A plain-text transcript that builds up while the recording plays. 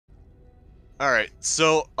All right,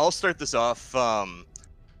 so I'll start this off.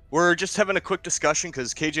 We're just having a quick discussion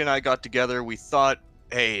because KJ and I got together. We thought,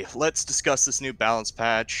 hey, let's discuss this new balance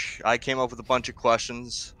patch. I came up with a bunch of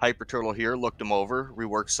questions. HyperTurtle here looked them over,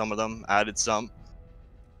 reworked some of them, added some.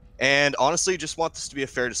 And honestly, just want this to be a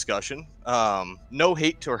fair discussion. No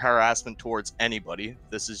hate or harassment towards anybody.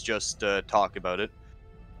 This is just talk about it.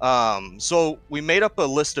 So we made up a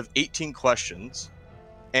list of 18 questions.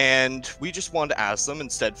 And we just wanted to ask them in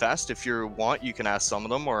Steadfast. If you want, you can ask some of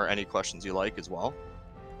them or any questions you like as well.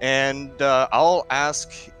 And I'll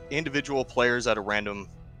ask individual players in a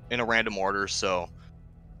random order. So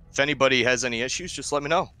if anybody has any issues, just let me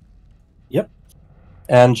know. Yep.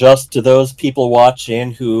 And just to those people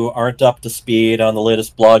watching who aren't up to speed on the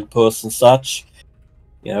latest blog posts and such,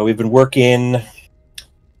 we've been working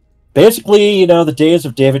basically, the days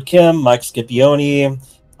of David Kim, Mike Scipione,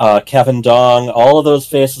 Kevin Dong, all of those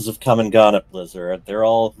faces have come and gone at Blizzard. They're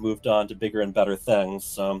all moved on to bigger and better things.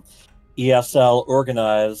 So ESL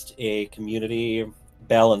organized a community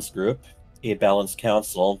balance group, a balance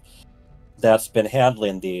council, that's been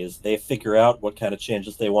handling these. They figure out what kind of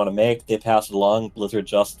changes they want to make. They pass it along. Blizzard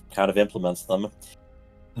just kind of implements them.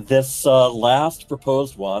 This last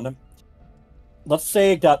proposed one, let's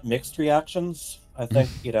say, got mixed reactions. I think,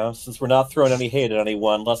 since we're not throwing any hate at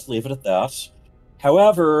anyone, let's leave it at that.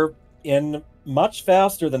 However, in much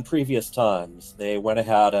faster than previous times, they went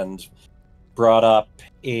ahead and brought up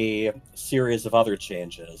a series of other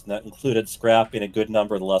changes, and that included scrapping a good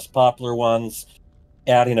number of the less popular ones,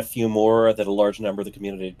 adding a few more that a large number of the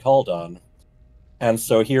community had called on. And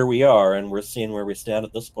so here we are, and we're seeing where we stand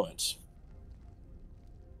at this point.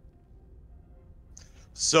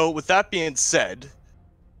 So with that being said,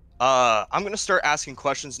 I'm going to start asking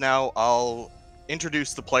questions now. I'll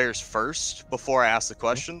introduce the players first before I ask the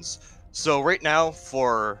questions. So right now,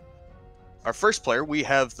 for our first player, we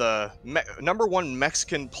have the number one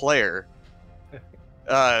Mexican player,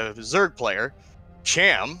 Zerg player,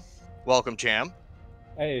 Cham. Welcome, Cham.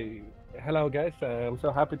 Hey, hello guys. I'm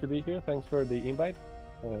so happy to be here. Thanks for the invite.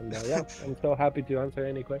 And yeah, I'm so happy to answer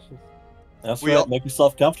any questions. That's right. Make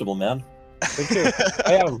yourself comfortable, man. Thank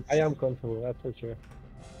you. I am comfortable. That's for sure.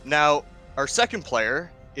 Now, our second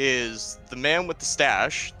player is the man with the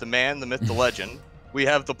stash, the man, the myth, the legend. We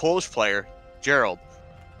have the Polish player, Gerald,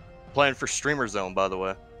 playing for Streamer Zone, by the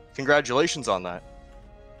way. Congratulations on that.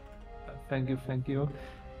 Thank you.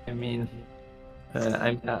 I mean,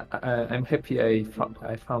 I'm happy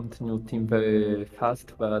I found new team very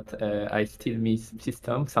fast, but I still miss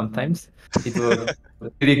system sometimes. It was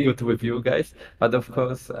really good with you guys, but of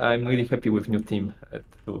course I'm really happy with new team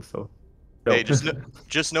too. So. Hey,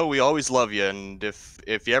 just know we always love you, and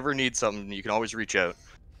if you ever need something, you can always reach out.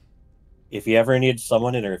 If you ever need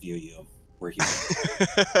someone to interview you, we're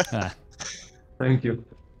here. Thank you.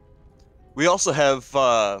 We also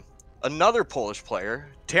have another Polish player,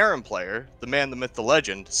 Terran player, the man, the myth, the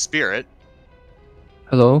legend, Spirit.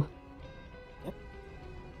 Hello.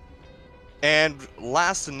 And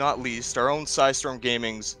last and not least, our own Psystorm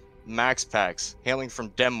Gaming's MaxPax, hailing from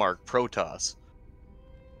Denmark, Protoss.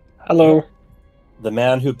 Hello. The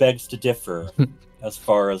man who begs to differ as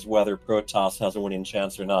far as whether Protoss has a winning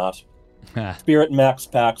chance or not. Spirit and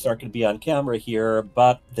MaxPax aren't going to be on camera here,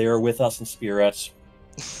 but they're with us in spirit.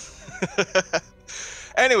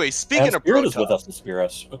 Anyway, speaking of Spirit Protoss, is with us in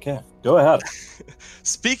spirit. Okay, go ahead.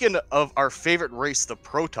 Speaking of our favorite race, the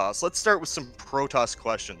Protoss, let's start with some Protoss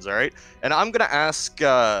questions, all right? And I'm going to ask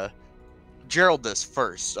Gerald this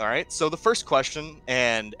first, all right? So the first question,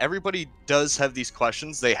 and everybody does have these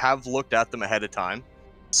questions. They have looked at them ahead of time.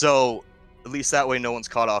 So at least that way no one's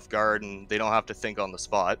caught off guard and they don't have to think on the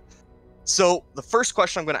spot. So the first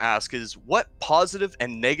question I'm going to ask is, what positive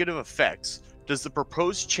and negative effects does the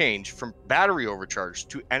proposed change from battery overcharge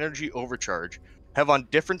to energy overcharge have on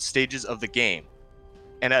different stages of the game?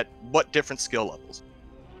 And at what different skill levels?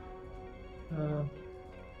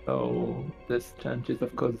 So this change is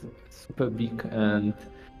of course super big, and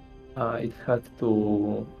it has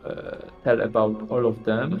to tell about all of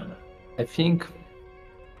them. I think,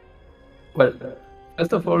 well,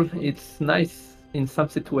 first of all, it's nice in some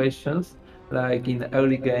situations, like in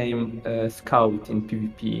early game scout in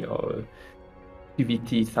PvP or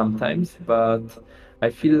PvT sometimes, but I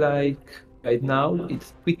feel like right now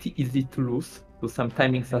it's pretty easy to lose to some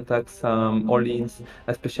timings attacks, some all-ins,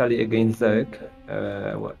 especially against Zerg.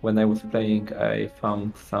 When I was playing, I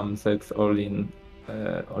found some Zergs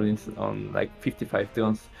all-ins on like 55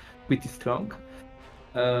 drones pretty strong.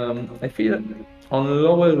 I feel on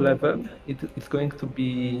lower level it's going to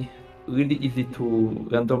be really easy to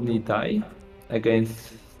randomly die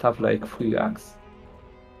against stuff like free racks.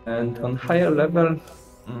 And on higher level,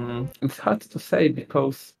 It's hard to say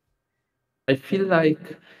because I feel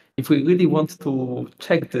like if we really want to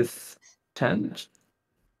check this change,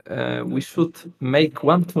 we should make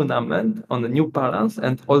one tournament on a new balance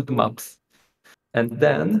and old maps. And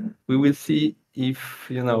then we will see if,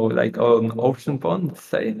 like on Ocean Bond,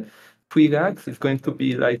 say, 3 rags is going to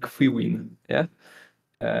be like 3 win. Yeah.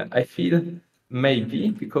 I feel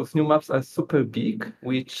maybe because new maps are super big,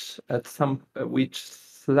 which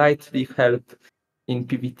slightly help in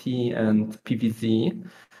PvT and PvZ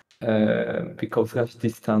because rush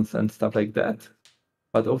distance and stuff like that.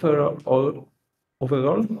 But overall,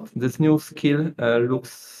 this new skill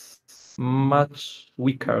looks much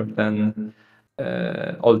weaker than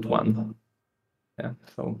old one. Yeah,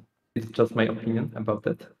 so it's just my opinion about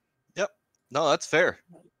that. Yep. No, that's fair.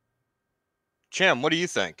 Cham, what do you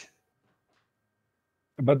think?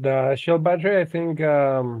 But the shield battery, I think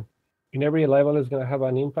in every level is going to have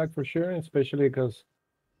an impact for sure, especially because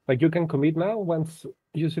like you can commit now. Once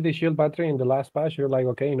you see the shield battery in the last patch, you're like,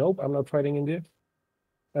 okay, nope, I'm not fighting in this.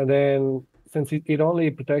 And then since it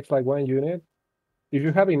only protects like one unit, if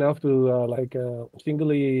you have enough to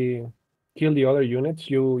singly kill the other units,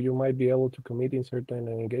 you might be able to commit in certain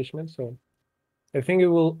engagements. So I think it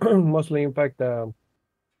will mostly impact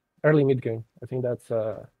early mid game. I think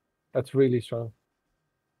that's really strong.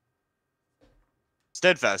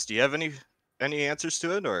 Steadfast, do you have any answers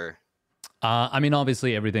to it, or? I mean,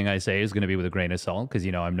 obviously, everything I say is going to be with a grain of salt because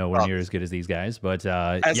I'm nowhere near as good as these guys. But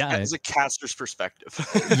as a caster's perspective,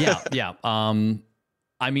 yeah.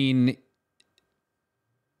 I mean,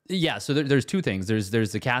 yeah. So there's two things. There's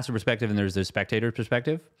the caster perspective and there's the spectator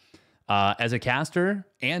perspective. As a caster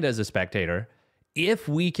and as a spectator, if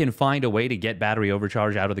we can find a way to get battery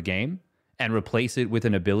overcharge out of the game and replace it with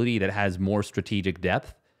an ability that has more strategic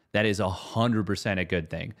depth, that is 100% a good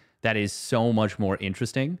thing. That is so much more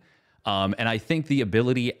interesting. And I think the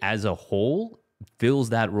ability as a whole fills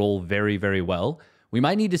that role very, very well. We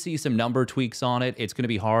might need to see some number tweaks on it. It's going to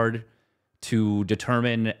be hard to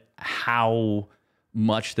determine how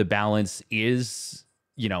much the balance is,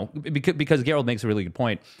 because Gerald makes a really good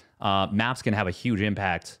point. Maps can have a huge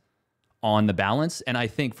impact on the balance. And I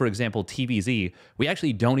think, for example, TVZ, we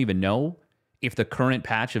actually don't even know if the current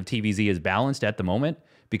patch of TVZ is balanced at the moment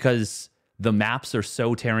because the maps are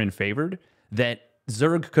so Terran favored that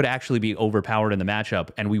Zerg could actually be overpowered in the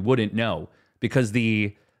matchup and we wouldn't know because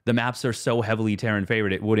the maps are so heavily Terran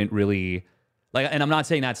favored, it wouldn't really and I'm not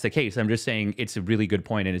saying that's the case. I'm just saying it's a really good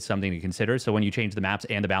point and it's something to consider. So when you change the maps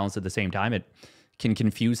and the balance at the same time, it can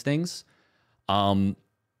confuse things.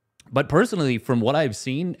 But personally, from what I've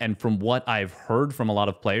seen and from what I've heard from a lot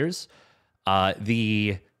of players,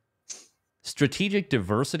 the strategic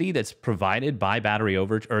diversity that's provided by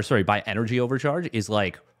by energy overcharge is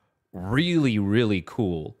like really, really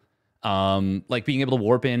cool. Like being able to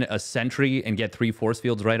warp in a sentry and get 3 force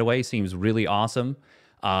fields right away seems really awesome.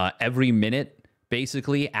 Every minute,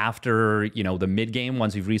 basically, after the mid game,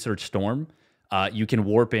 once you've researched Storm, you can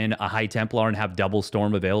warp in a High Templar and have double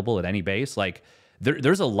Storm available at any base. Like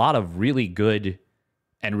there's a lot of really good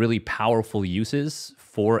and really powerful uses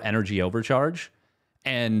for energy overcharge.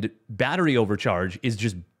 And battery overcharge is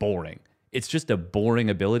just boring. It's just a boring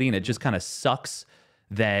ability, and it just kind of sucks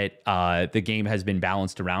that the game has been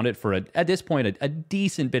balanced around it for, at this point, a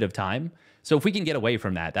decent bit of time. So if we can get away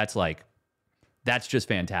from that, that's just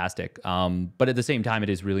fantastic. But at the same time, it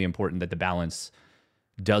is really important that the balance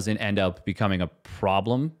doesn't end up becoming a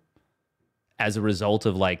problem as a result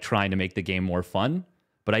of trying to make the game more fun.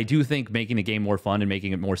 But I do think making the game more fun and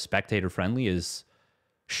making it more spectator friendly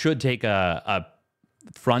should take a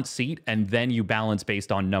front seat, and then you balance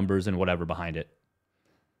based on numbers and whatever behind it.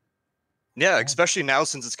 Yeah, especially now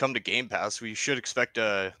since it's come to Game Pass, we should expect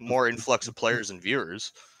a more influx of players and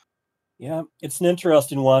viewers. Yeah, it's an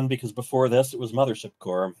interesting one because before this it was Mothership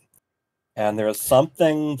Core. And there is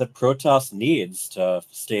something that Protoss needs to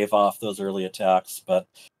stave off those early attacks, but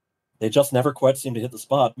they just never quite seem to hit the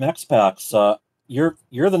spot. MaxPax, you're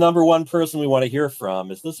the number one person we want to hear from.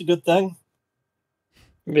 Is this a good thing?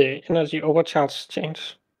 The energy overcharge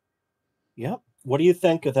change. Yeah. What do you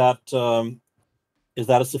think of that? Is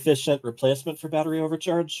that a sufficient replacement for battery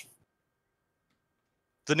overcharge?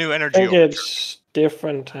 The new energy I think overcharge. it's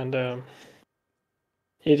different, and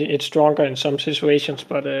it's stronger in some situations,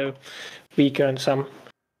 but weaker in some.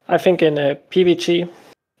 I think in PvT,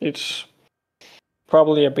 it's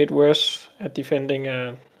probably a bit worse at defending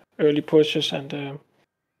early pushes and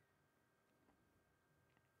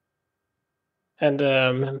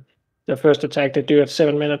the first attack they do at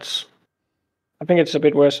 7 minutes. I think it's a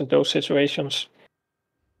bit worse in those situations.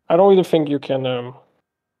 I don't really think you can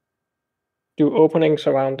do openings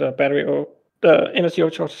around battery the energy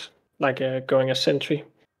overcharge, like going a sentry.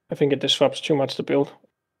 I think it disrupts too much the build.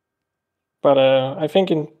 But I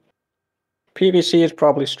think in PvC it's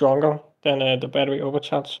probably stronger than the battery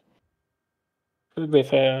overcharge.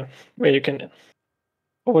 With where you can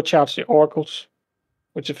overcharge the oracles,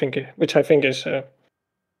 which I think is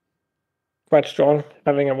quite strong.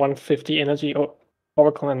 Having a 150 energy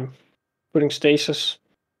oracle and putting stasis.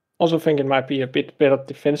 Also think it might be a bit better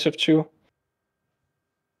defensive too.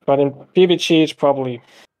 But in PvG it's probably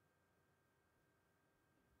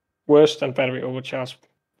worse than battery overcharge.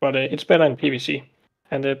 But it's better in PvC.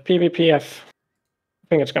 And the PvP I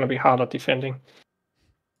think it's going to be harder defending.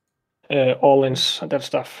 All-ins and that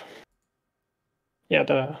stuff.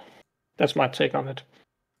 Yeah, that's my take on it.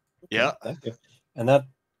 Yeah. Thank you. And that,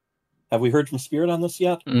 have we heard from Spirit on this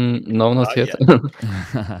yet? No, not Not yet.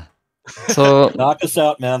 yet. So Knock us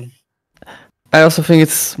out, man. I also think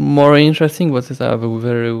it's more interesting, but it's a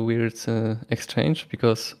very weird exchange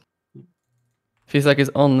because feels like it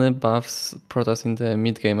only buffs Protoss in the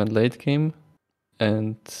mid game and late game,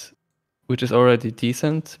 and which is already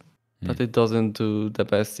decent, but it doesn't do the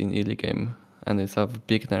best in early game, and it's a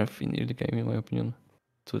big nerf in early game in my opinion,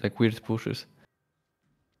 to like weird pushes.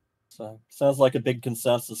 So sounds like a big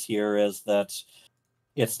consensus here is that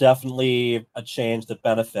it's definitely a change that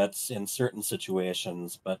benefits in certain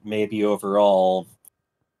situations, but maybe overall,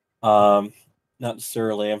 not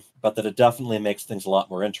necessarily, but that it definitely makes things a lot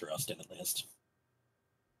more interesting, at least.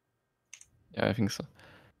 Yeah, I think so.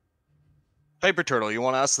 HyperTurtle, you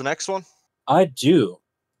want to ask the next one? I do.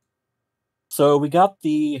 So we got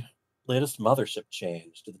the latest mothership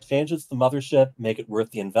change. Do the changes to the mothership make it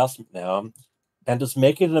worth the investment now? And does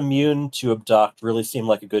making it immune to abduct really seem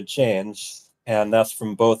like a good change? And that's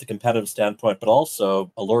from both a competitive standpoint, but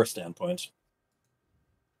also a lore standpoint.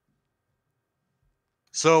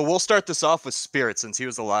 So we'll start this off with Spirit since he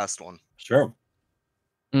was the last one. Sure.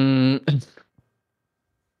 I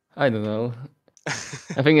don't know.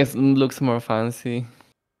 I think it looks more fancy.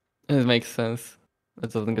 It makes sense.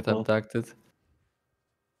 It doesn't get abducted.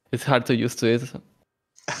 It's hard to use to it.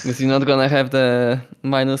 Because you're not gonna have the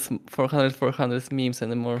minus 400 memes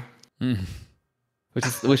anymore. Which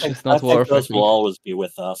is not I think worth those it. will always be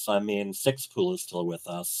with us. I mean, 6 pool is still with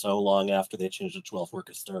us so long after they changed the 12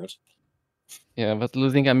 worker start. Yeah, but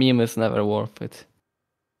losing a meme is never worth it.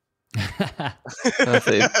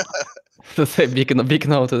 To say big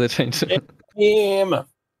no to the change. Meme!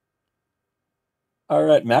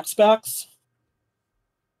 Alright, MaxPax?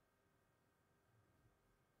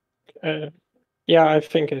 Yeah, I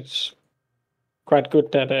think it's quite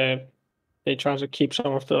good that they try to keep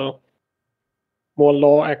some of the more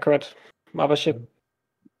lore accurate mothership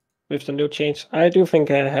with the new change. I do think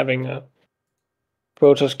having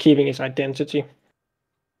Protoss keeping its identity,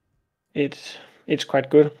 it's quite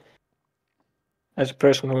good. As a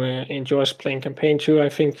person who enjoys playing campaign too, I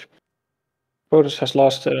think Protoss has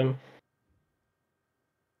lost a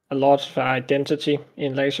lot of identity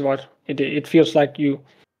in Lazy Void. It feels like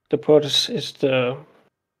the Protoss is the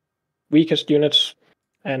weakest units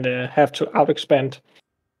and have to out-expand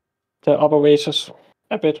the upper races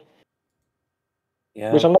a bit.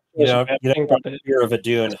 Yeah, Which I'm not you sure is a don't bad have thing, the fear of a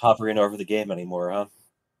dune hovering over the game anymore,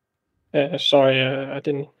 huh? Sorry, I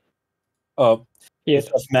didn't. Oh, Yes.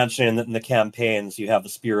 it's just mentioning that in the campaigns you have the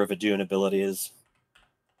Spear of Adun abilities.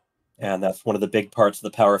 And that's one of the big parts of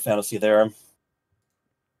the power fantasy there.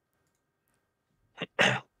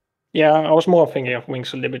 Yeah, I was more thinking of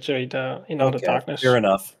Wings of Liberty in Outer Darkness. Fair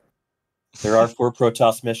enough. There are 4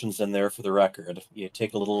 Protoss missions in there for the record. You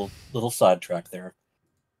take a little sidetrack there.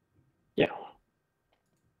 Yeah.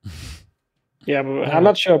 Yeah, but I'm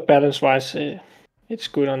not sure balance-wise it's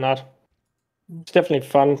good or not. It's definitely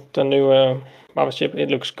fun, the new mothership. It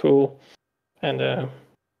looks cool. And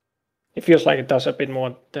it feels like it does a bit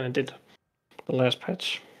more than it did the last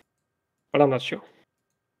patch. But I'm not sure.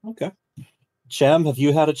 Okay. Cham, have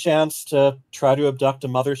you had a chance to try to abduct a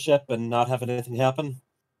mothership and not have anything happen?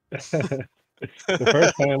 The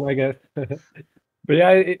first time, I guess. But yeah,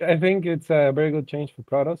 I think it's a very good change for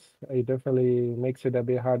Protoss. It definitely makes it a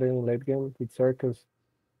bit harder in late game with Circus.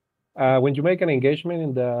 When you make an engagement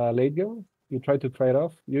in the late game, you try to trade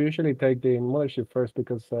off. You usually take the mothership first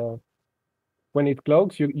because when it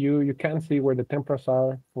cloaks, you can't see where the temperatures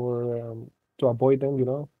are for to avoid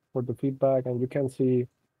them, for the feedback, and you can see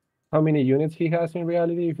how many units he has in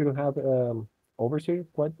reality if you don't have overseer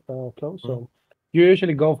quite close. So you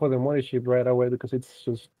usually go for the mothership right away because it's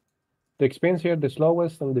just the experience here, the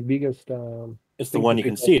slowest and the biggest. It's the one you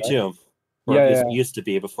can see too. Or at least it used to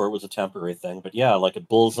be before it was a temporary thing. But yeah, like a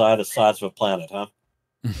bullseye the size of a planet, huh?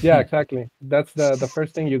 Yeah, exactly. That's the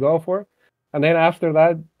first thing you go for. And then after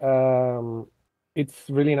that, it's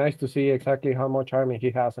really nice to see exactly how much army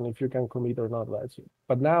he has and if you can commit or not, right?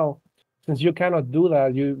 But now, since you cannot do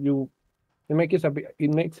that, it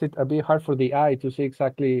makes it a bit hard for the eye to see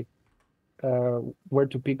exactly where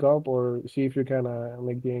to pick up or see if you can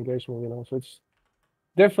make the engagement. You know, so it's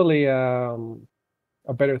definitely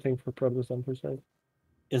a better thing for Protestant per se.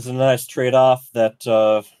 Is a nice trade-off that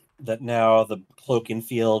that now the cloaking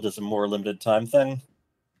field is a more limited time thing.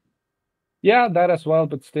 Yeah, that as well,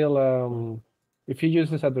 but still, if you use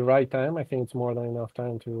this at the right time, I think it's more than enough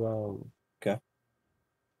time to Okay.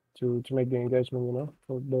 to make the engagement, you know,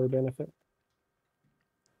 for their benefit.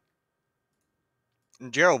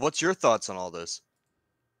 Gerald, what's your thoughts on all this?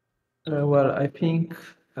 Well, I think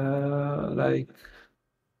like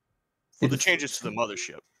For the it's- changes to the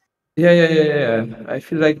mothership. yeah. I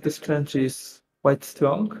feel like this change is quite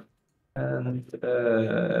strong, and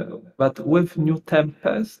but with new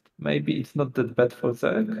Tempest, maybe it's not that bad for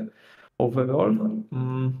Zerg overall.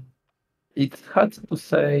 It's hard to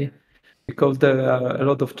say because there are a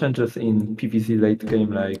lot of changes in PvZ late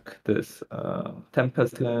game, like this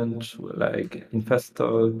Tempest range, like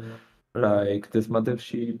Infestor, like this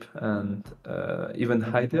Mothership, and even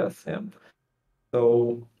Hydras. Yeah.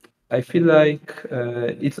 So I feel like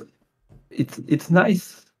it's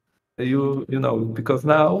nice, you know, because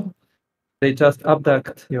now they just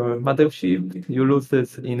abduct your mothership, you lose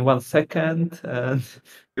this in 1 second, and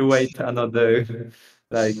you wait another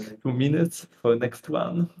like 2 minutes for next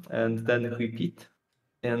one, and then repeat,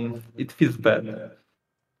 and it feels bad.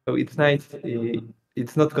 So it's nice.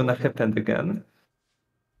 It's not gonna happen again.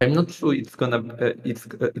 I'm not sure it's going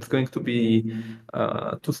to be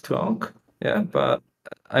too strong. Yeah, but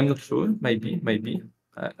I'm not sure. Maybe.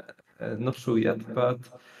 Not sure yet, but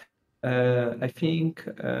I think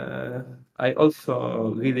I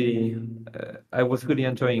also really I was really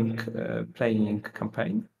enjoying playing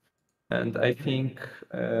campaign, and I think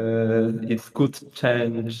it's good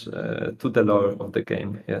change to the lore of the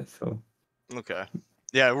game. Yeah, so Okay.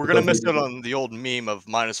 Yeah, we're gonna miss out on the old meme of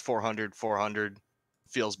minus 400, 400.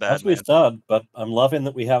 Feels bad, As we man. said, but I'm loving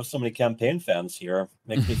that we have so many campaign fans here.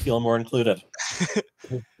 Makes me feel more included.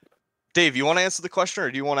 Dave, you want to answer the question,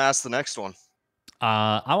 or do you want to ask the next one?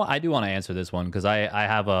 I do want to answer this one because I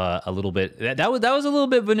have a little bit that was a little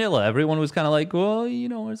bit vanilla. Everyone was kind of like, well, you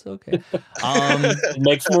know, it's okay. It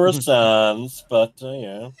makes more sense, but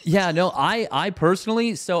yeah. Yeah, no, I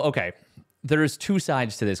personally, so okay, there's two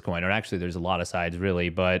sides to this coin, or actually there's a lot of sides really,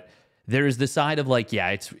 but there's the side of like,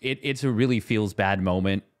 yeah, it's a really feels bad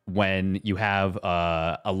moment when you have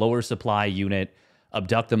a lower supply unit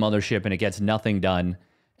abduct the mothership and it gets nothing done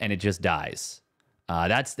and it just dies.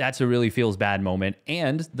 That's a really feels bad moment,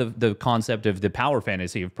 and the concept of the power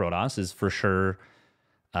fantasy of Protoss is for sure.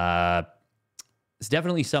 It's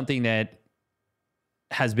definitely something that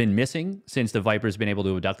has been missing since the Viper's been able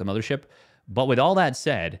to abduct the mothership. But with all that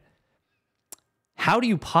said, how do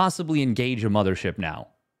you possibly engage a mothership now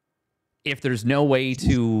if there's no way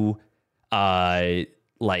to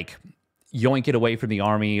like yoink it away from the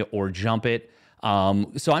army or jump it?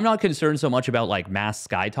 So I'm not concerned so much about like mass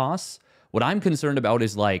sky toss. What I'm concerned about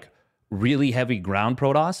is like really heavy ground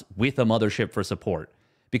Protoss with a mothership for support.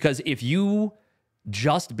 Because if you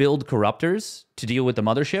just build corruptors to deal with the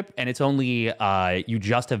mothership, and it's only you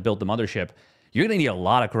just have built the mothership, you're going to need a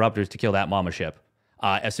lot of corruptors to kill that mama ship.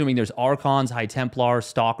 Assuming there's Archons, High Templar,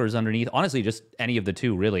 Stalkers underneath. Honestly, just any of the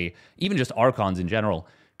two, really. Even just Archons in general,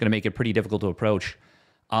 going to make it pretty difficult to approach.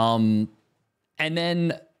 And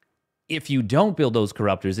then if you don't build those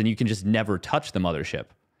corruptors, then you can just never touch the mothership.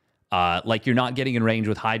 Like you're not getting in range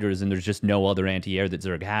with Hydras, and there's just no other anti-air that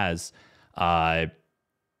Zerg has. And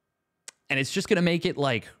it's just going to make it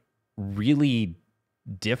like really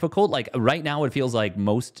difficult. Like right now, it feels like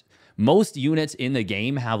most units in the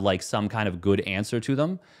game have like some kind of good answer to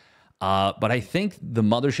them. But I think the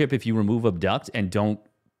mothership, if you remove abduct and don't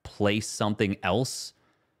place something else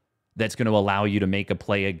that's going to allow you to make a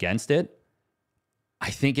play against it, I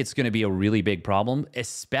think it's going to be a really big problem,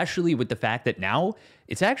 especially with the fact that now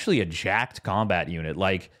it's actually a jacked combat unit.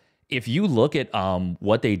 Like if you look at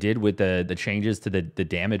what they did with the changes to the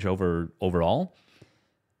damage overall,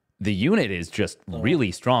 the unit is just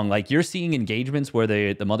really strong. Like you're seeing engagements where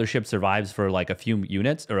the mothership survives for like a few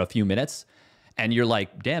units or a few minutes, and you're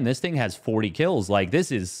like, damn, this thing has 40 kills. Like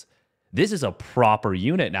this is a proper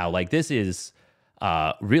unit now. Like this is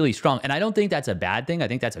really strong. And I don't think that's a bad thing. I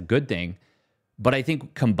think that's a good thing. But I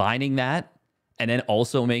think combining that and then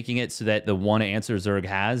also making it so that the one answer Zerg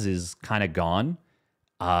has is kind of gone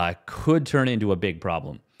could turn into a big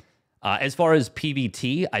problem. As far as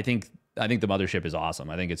PvT, I think the mothership is awesome.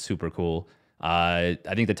 I think it's super cool. I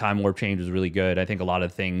think the time warp change was really good. I think a lot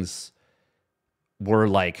of things were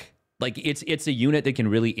like it's a unit that can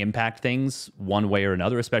really impact things one way or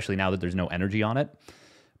another, especially now that there's no energy on it.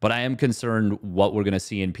 But I am concerned what we're going to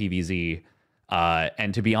see in PvZ.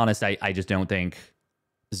 And to be honest, I just don't think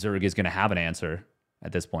Zerg is going to have an answer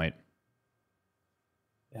at this point.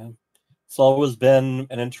 Yeah. It's always been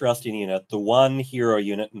an interesting unit. The one hero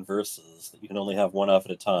unit in Versus that you can only have one of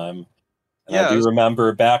at a time. And I do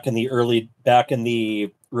remember back in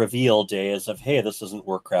the reveal days of, hey, this isn't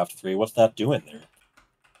Warcraft 3. What's that doing there?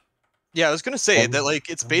 Yeah, I was gonna say that like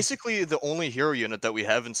it's basically the only hero unit that we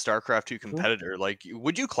have in StarCraft 2 competitor. Like,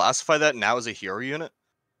 would you classify that now as a hero unit?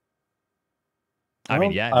 I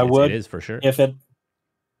mean, yeah, I would. It is for sure. If it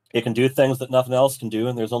can do things that nothing else can do,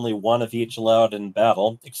 and there's only one of each allowed in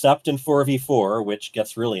battle, except in 4v4, which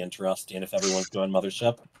gets really interesting if everyone's going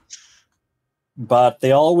Mothership. But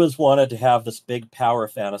they always wanted to have this big power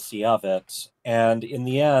fantasy of it, and in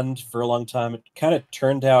the end, for a long time, it kind of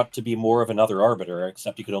turned out to be more of another Arbiter,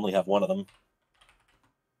 except you could only have one of them.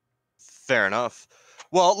 Fair enough.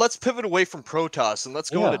 Well, let's pivot away from Protoss, and let's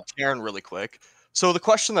go into Terran really quick. So the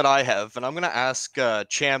question that I have, and I'm going to ask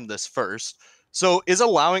Cham this first. So is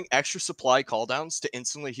allowing extra supply cooldowns to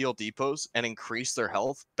instantly heal depots and increase their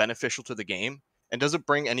health beneficial to the game? And does it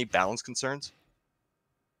bring any balance concerns?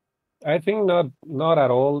 I think not at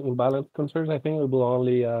all imbalance concerns. I think it will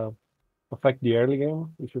only affect the early game.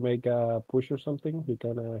 If you make a push or something, you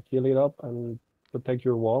can heal it up and protect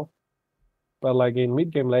your wall. But like in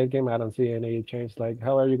mid game, late game, I don't see any change. Like,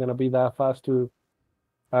 how are you gonna be that fast to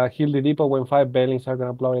heal the depot when 5 Bailings are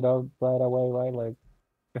gonna blow it out right away, right? Like,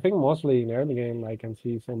 I think mostly in early game, I can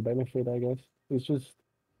see some benefit. I guess it's just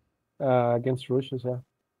against rushes, yeah.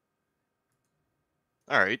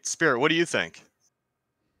 All right, Spirit, what do you think?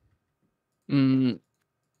 1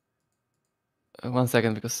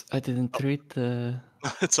 second, because I didn't read the...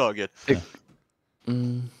 It's all good.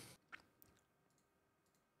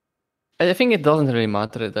 I think it doesn't really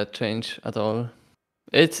matter, that change at all.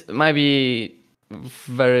 It might be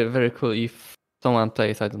very, very cool if someone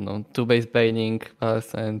plays, I don't know, 2-base Bailing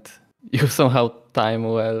pass and you somehow time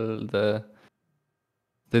well the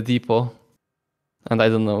depot. And I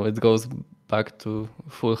don't know, it goes back to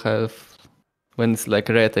full health when it's like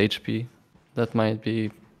red HP. That might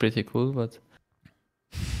be pretty cool, but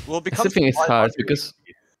well, it I still think it's hard because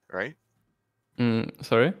HP, right?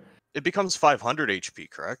 Sorry? It becomes 500 HP,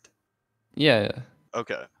 correct? Yeah.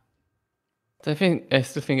 Okay. I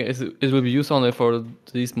still think it will be used only for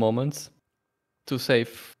these moments to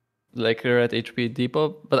save like a red HP depot,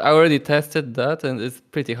 but I already tested that and it's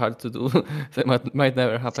pretty hard to do. That might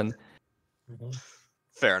never happen.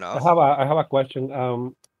 Fair enough. I have a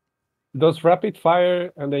question. Does rapid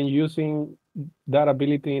fire and then using that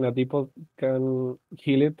ability in a depot can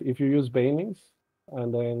heal it if you use Banelings?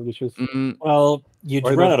 And then you just well, you'd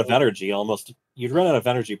run out of energy almost. You'd run out of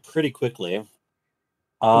energy pretty quickly.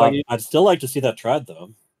 I'd still like to see that tried though.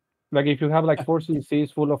 Like if you have like 4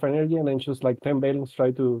 CCs full of energy and then just like 10 Bailings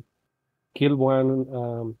try to kill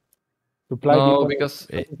one supply depot. Because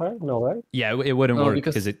no, right? Yeah, it wouldn't work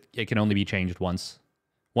because it can only be changed once.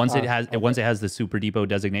 Once it has the super depot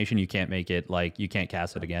designation, you can't make it like you can't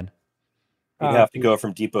cast it again. You have to go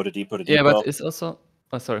from depot to depot to depot. Yeah, but it's also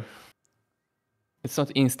it's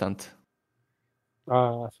not instant.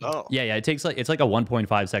 Oh. Yeah, it's like a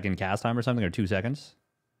 1.5 second cast time or something, or 2 seconds.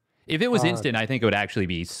 If it was instant, I think it would actually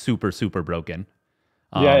be super, super broken.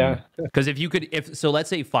 Because so let's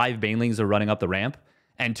say 5 Banelings are running up the ramp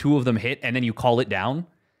and 2 of them hit and then you call it down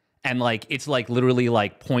and like it's like literally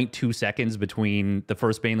like 0.2 seconds between the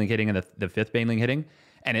first Baneling hitting and the 5th Baneling hitting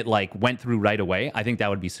and it like went through right away, I think that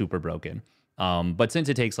would be super broken. But since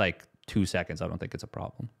it takes like 2 seconds, I don't think it's a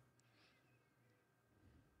problem.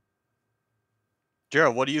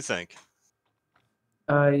 Gerald, what do you think?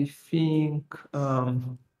 I think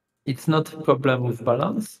it's not a problem with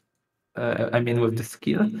balance. I mean, with the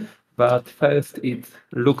skill. But first, it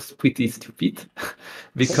looks pretty stupid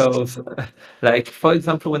because, like, for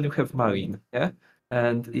example, when you have Marine, yeah,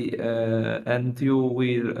 and you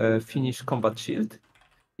will finish combat shield,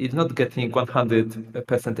 it's not getting 100%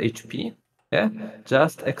 HP, yeah,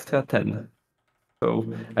 just extra 10. So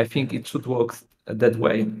I think it should work that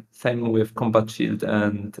way. Same with combat shield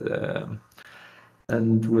and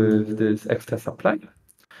with this extra supply.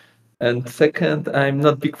 And second, I'm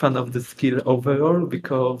not big fan of the skill overall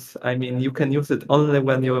because I mean you can use it only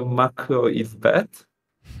when your macro is bad,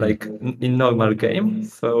 like in normal game.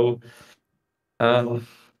 So,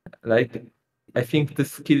 like I think the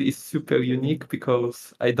skill is super unique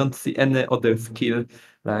because I don't see any other skill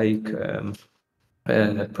like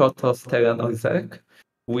Protoss, Terran, or Zerg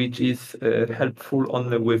which is helpful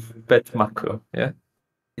only with bad macro. Yeah,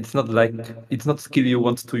 it's not skill you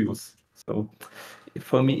want to use. So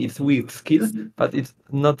for me, it's weird skill, but it's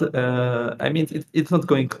not. I mean, it's not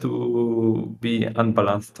going to be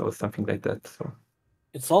unbalanced or something like that. So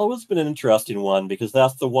It's always been an interesting one because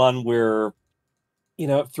that's the one where,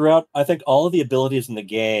 throughout, I think all of the abilities in the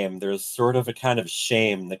game, there's sort of a kind of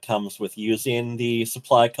shame that comes with using the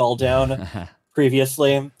supply call down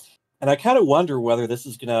previously. And I kind of wonder whether this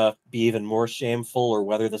is going to be even more shameful or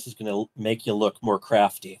whether this is going to make you look more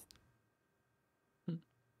crafty.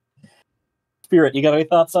 Spirit, you got any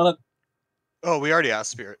thoughts on it? Oh, we already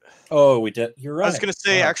asked Spirit. Oh, we did. You're right. I was going to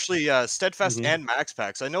say, Wow. actually, Steadfast Mhm. and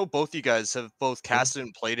MaxPax, I know both you guys have both casted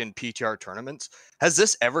and played in PTR tournaments. Has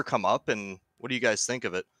this ever come up, and what do you guys think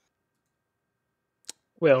of it?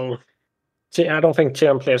 Well, I don't think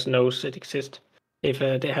Cham players knows it exists if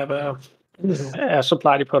they have a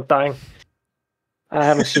supply depot dying. I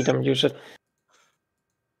haven't seen them use it.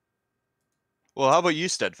 Well, how about you,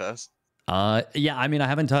 Steadfast? Yeah, I mean, I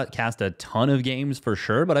haven't cast a ton of games for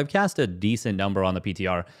sure, but I've cast a decent number on the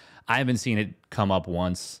PTR. I haven't seen it come up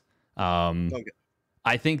once. Okay.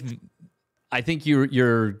 I think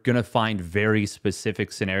you're gonna find very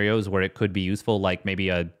specific scenarios where it could be useful, like maybe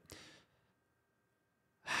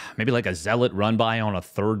like a zealot run by on a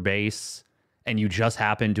third base, and you just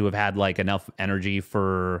happen to have had like enough energy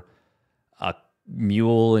for a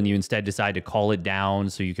mule, and you instead decide to call it down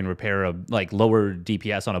so you can repair a like lower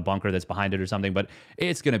DPS on a bunker that's behind it or something. But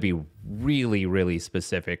it's gonna be really, really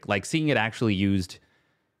specific. Like seeing it actually used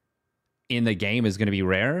in the game is gonna be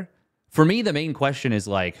rare. For me, the main question is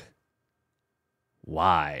like,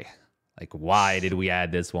 why? Like, why did we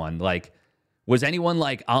add this one? Like, was anyone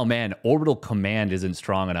like, oh man, orbital command isn't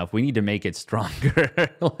strong enough, we need to make it stronger?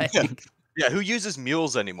 Like, yeah, who uses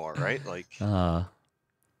mules anymore, right? Like,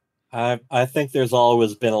 I think there's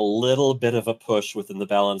always been a little bit of a push within the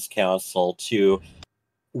Balance Council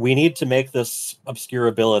we need to make this obscure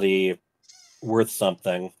ability worth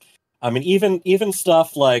something. I mean, even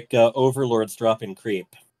stuff like Overlord's dropping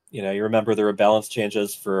creep. You remember there were balance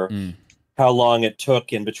changes for how long it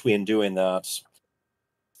took in between doing that.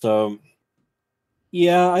 So,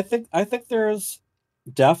 yeah, I think there's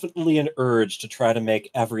definitely an urge to try to make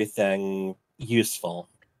everything useful.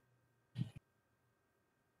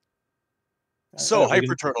 so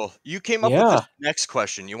HyperTurtle, you came up with this next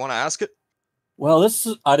question. You want to ask it? Well,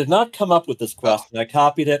 I did not come up with this question. I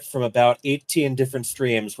copied it from about 18 different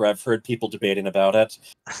streams where I've heard people debating about it.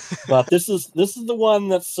 But this is the one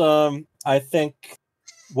that's I think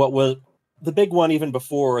what was the big one even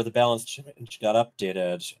before the balance change got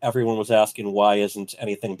updated. Everyone was asking why isn't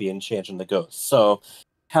anything being changed in the ghosts. So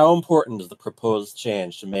how important is the proposed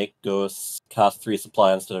change to make ghosts cost 3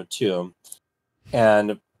 supply instead of 2?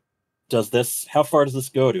 And how far does this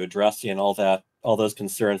go to addressing all those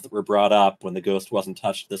concerns that were brought up when the ghost wasn't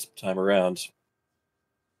touched this time around?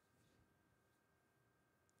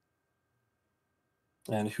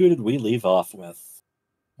 And who did we leave off with?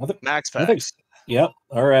 MaxPax. Yep.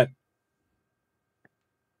 All right.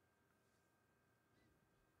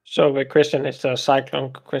 So the question is a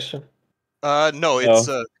Cyclone question. No, it's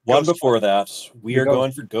one before that. We are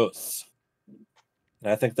going for ghosts.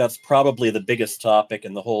 And I think that's probably the biggest topic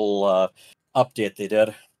in the whole update they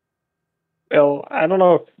did. Well, I don't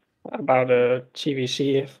know about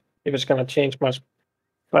TVC if it's going to change much,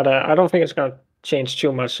 but I don't think it's going to change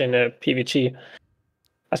too much in PvT.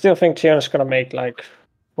 I still think Tier is going to make like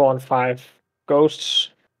 4 and 5 ghosts,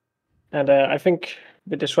 and I think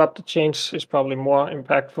the disruptor change is probably more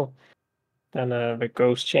impactful than the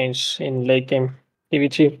ghost change in late game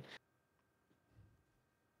PvT.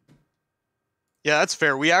 Yeah, that's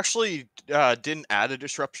fair. We actually didn't add a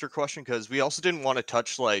disruptor question because we also didn't want to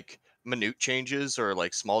touch like minute changes or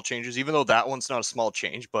like small changes, even though that one's not a small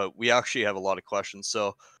change, but we actually have a lot of questions.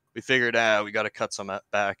 So we figured we got to cut some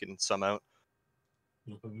back and some out.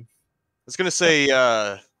 I was going to say,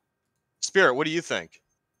 Spirit, what do you think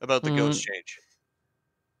about the ghost change?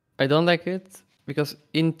 I don't like it because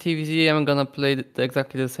in TVZ I'm gonna play it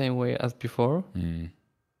exactly the same way as before.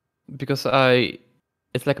 Because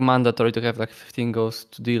it's like mandatory to have like 15 ghosts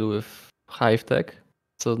to deal with hive tech,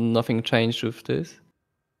 so nothing changed with this.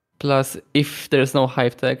 Plus, if there's no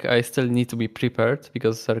hive tech, I still need to be prepared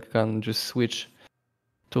because I can just switch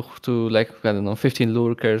to like, I don't know, 15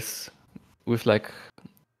 lurkers with like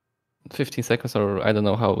 15 seconds, or I don't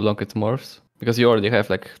know how long it morphs, because you already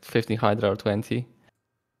have like 15 Hydra or 20.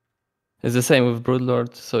 It's the same with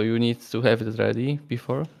Broodlord, so you need to have it ready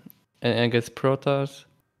before. And against Protoss,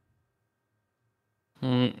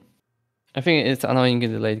 I think it's annoying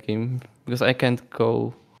in the late game because I can't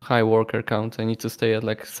go high worker count. I need to stay at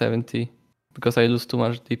like 70 because I lose too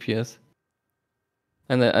much DPS.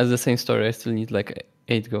 And as the same story, I still need like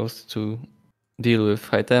 8 ghosts to deal with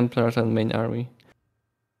High Templars and main army.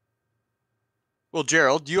 Well,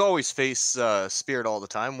 Gerald, you always face Spirit all the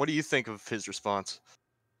time. What do you think of his response?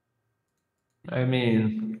 I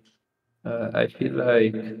mean, I feel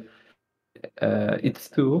like it's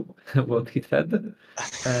true what he said,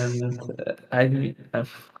 and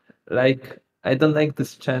like I don't like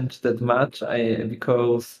this change that much.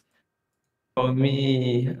 Because for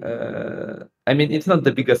me, I mean it's not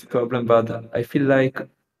the biggest problem, but I feel like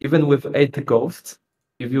even with 8 ghosts,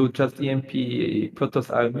 if you just EMP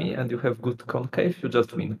Protoss army and you have good concave, you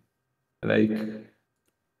just win. Like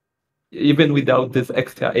even without this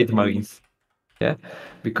extra 8 marines. Yeah,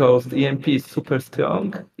 because the EMP is super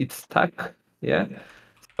strong, it's stuck. Yeah,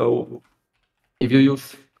 so if you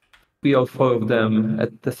use 3 or 4 of them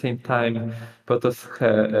at the same time,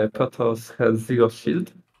 Protoss has 0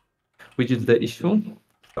 shield, which is the issue.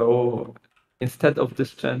 So instead of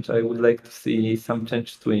this change, I would like to see some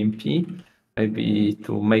change to EMP, maybe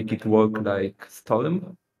to make it work like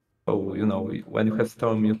Storm. So, you know, when you have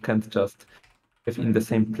Storm, you can't just have in the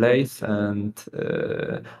same place and,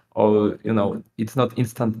 or, you know, it's not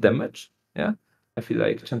instant damage. Yeah, I feel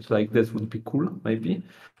like change like this would be cool, maybe.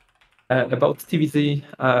 About TVZ,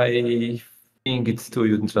 I think it's true,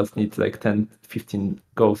 you just need like 10, 15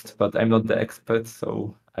 ghosts, but I'm not the expert,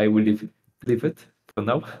 so I will leave it for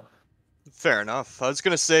now. Fair enough. I was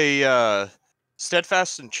gonna say,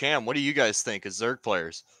 Steadfast and Cham, what do you guys think as Zerg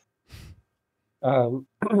players?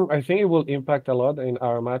 I think it will impact a lot in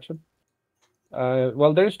our matchup.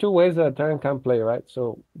 Well, there's 2 ways that Terran can play, right?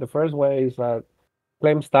 So the first way is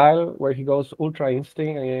claim style, where he goes ultra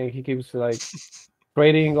instinct and he keeps like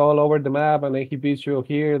trading all over the map, and then he beats you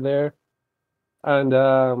here, there. And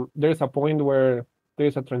there's a point where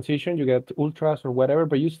there's a transition, you get ultras or whatever,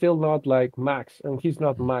 but you still not like max, and he's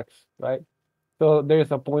not max, right? So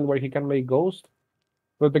there's a point where he can make ghost,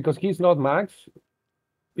 but because he's not max,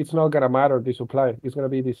 it's not gonna matter the supply. It's gonna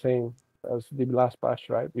be the same as the last patch,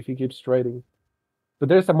 right? If he keeps trading. But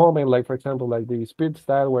there's a moment, like for example, like the speed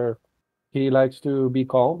style where he likes to be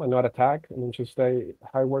calm and not attack, and then just stay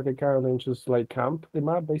high worker count and then just like camp the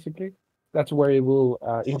map basically. That's where it will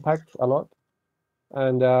impact a lot.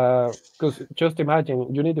 And because just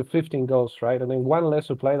imagine you need a 15 ghosts, right? And then 1 less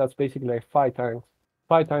supply, that's basically like 5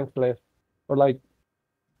 tanks less, or like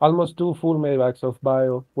almost 2 full medevacs of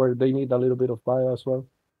bio, where they need a little bit of bio as well.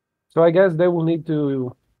 So I guess they will need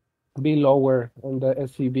to be lower on the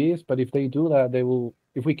SCBs, but if they do that, they will.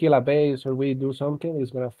 If we kill a base or we do something,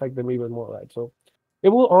 it's gonna affect them even more, right? So it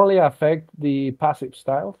will only affect the passive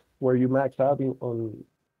style where you max out on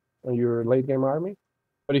your late game army.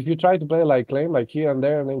 But if you try to play like claim, like here and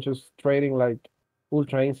there, and then just trading like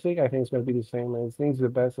ultra instinct, I think it's gonna be the same. I think it's the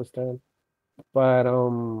best I stand. But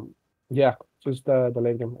yeah, just the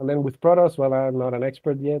late game. And then with Protoss, well, I'm not an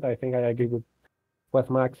expert yet. I think I agree with what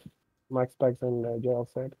MaxPax and Gerald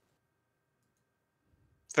said.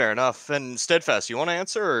 Fair enough. And Steadfast, you want to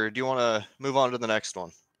answer, or do you want to move on to the next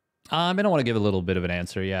one? I don't want to give a little bit of an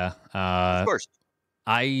answer. Yeah. Of course.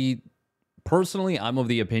 Personally, I'm of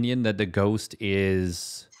the opinion that the ghost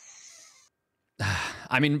is.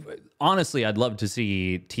 I mean, honestly, I'd love to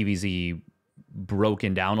see TVZ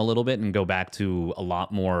broken down a little bit and go back to a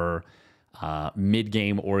lot more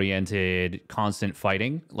mid-game oriented, constant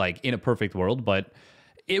fighting, like in a perfect world. But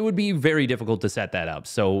it would be very difficult to set that up.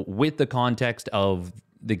 So with the context of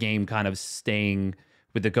the game kind of staying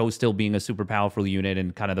with the ghost still being a super powerful unit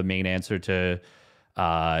and kind of the main answer to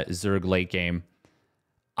Zerg late game,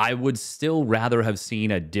 I would still rather have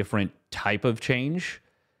seen a different type of change,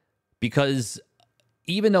 because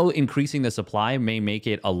even though increasing the supply will make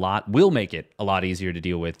it a lot easier to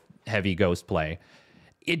deal with heavy ghost play,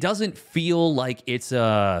 it doesn't feel like it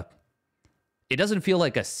doesn't feel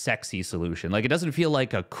like a sexy solution. Like, it doesn't feel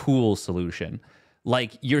like a cool solution.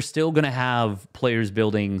 Like, you're still going to have players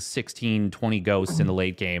building 16, 20 ghosts in the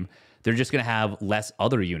late game. They're just going to have less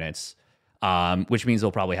other units, which means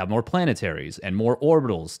they'll probably have more planetaries and more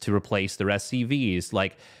orbitals to replace their SCVs.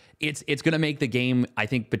 Like, it's going to make the game, I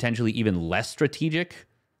think, potentially even less strategic,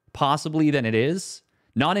 possibly, than it is.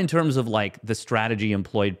 Not in terms of like the strategy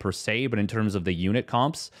employed per se, but in terms of the unit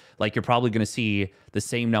comps. Like, you're probably going to see the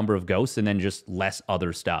same number of ghosts and then just less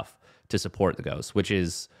other stuff to support the ghosts, which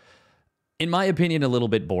is, in my opinion, a little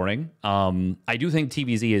bit boring. I do think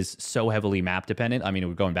TVZ is so heavily map dependent. I mean,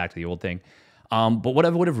 we're going back to the old thing. But what I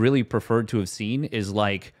would have really preferred to have seen is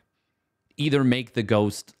like either make the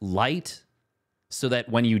ghost light so that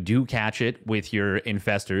when you do catch it with your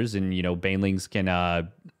infestors and, you know, banelings can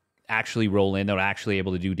actually roll in, that are actually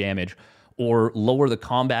able to do damage, or lower the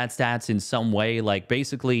combat stats in some way. Like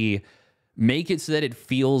basically make it so that it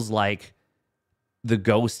feels like the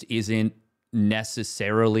Ghost isn't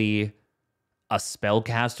necessarily a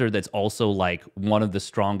spellcaster that's also like one of the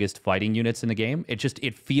strongest fighting units in the game.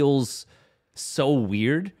 It feels so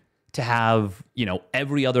weird to have, you know,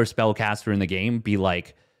 every other spellcaster in the game be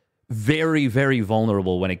like very, very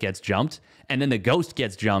vulnerable when it gets jumped, and then the Ghost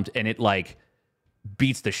gets jumped and it like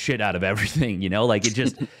beats the shit out of everything, you know? Like it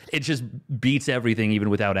just beats everything even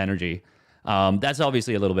without energy. That's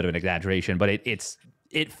obviously a little bit of an exaggeration, but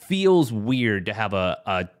it feels weird to have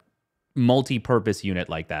a multi-purpose unit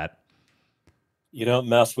like that. You don't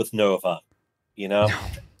mess with Nova, you know?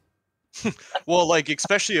 Well, like,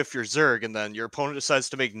 especially if you're Zerg and then your opponent decides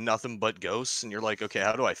to make nothing but ghosts, and you're like, okay,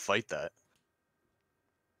 how do I fight that?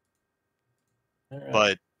 All right.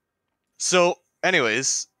 But, so,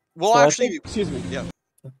 anyways, well, So I actually, think- excuse me, yeah.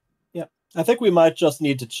 I think we might just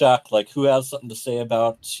need to check, like, who has something to say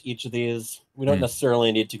about each of these. We don't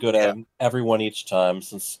necessarily need to go to everyone each time,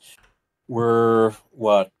 since we're,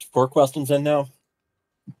 4 questions in now?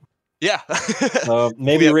 Yeah. So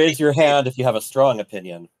maybe raise your hand if you have a strong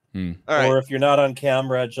opinion. All right. Or if you're not on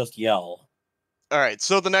camera, just yell. All right,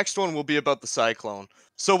 so the next one will be about the Cyclone.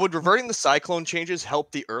 So would reverting the Cyclone changes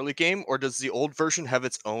help the early game, or does the old version have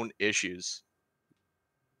its own issues?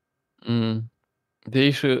 The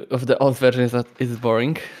issue of the old version is that it's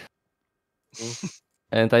boring.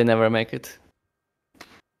 And I never make it.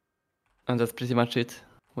 And that's pretty much it.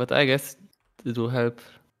 But I guess it will help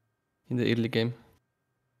in the early game.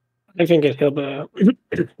 I think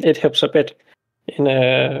it helps a bit in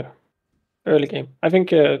early game. I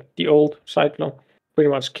think the old Cyclone pretty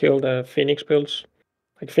much killed Phoenix builds.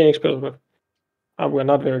 Like Phoenix builds were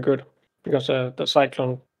not very good because the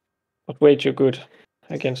Cyclone was way too good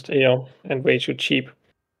against AL and way too cheap.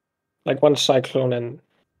 Like one Cyclone and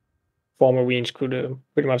 4 Marines could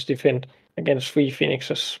pretty much defend against 3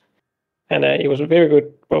 Phoenixes. And it was very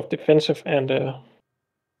good, both defensive and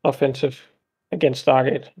offensive against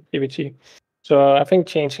Stargate PvT. So I think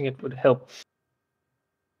changing it would help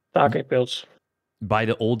Stargate builds. By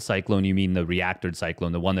the old Cyclone, you mean the reactored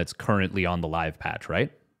Cyclone, the one that's currently on the live patch,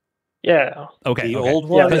 right? Yeah. Okay. The okay. old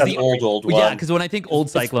one? Yeah, Yeah, the old one. Yeah, because when I think old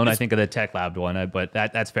It's- Cyclone, I think of the Tech Lab one, but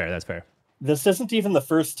that's fair. That's fair. This isn't even the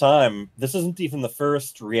first time. This isn't even the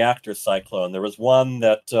first reactor cyclone. There was one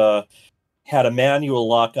that had a manual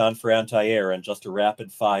lock-on for anti-air and just a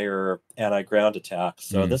rapid-fire anti-ground attack.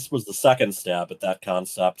 So this was the second stab at that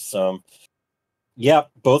concept. So, yeah,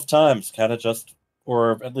 both times kind of just,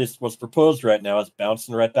 or at least what's proposed right now, is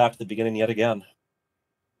bouncing right back to the beginning yet again.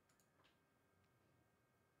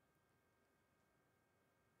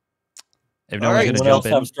 If no one's going to Anyone else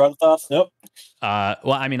jump have in. strong thoughts? Nope.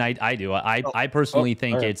 Well, I mean, I do. I personally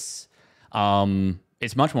think all right.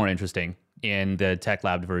 it's much more interesting in the Tech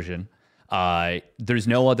Lab version. There's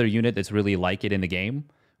no other unit that's really like it in the game,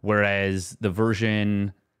 whereas the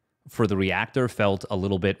version for the reactor felt a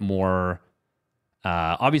little bit more.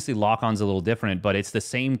 Obviously, lock-on's a little different, but it's the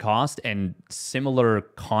same cost and similar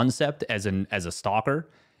concept as a stalker.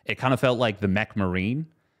 It kind of felt like the Mech Marine.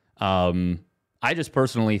 I just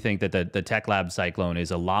personally think that the Tech Lab Cyclone is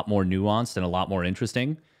a lot more nuanced and a lot more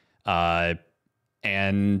interesting.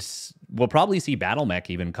 And we'll probably see Battle Mech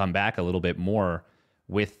even come back a little bit more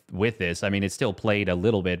with this. I mean, it's still played a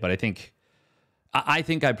little bit, but I think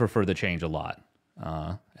I prefer the change a lot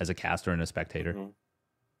as a caster and a spectator.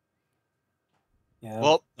 Yeah,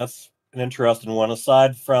 Well, that's an interesting one.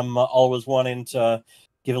 Aside from always wanting to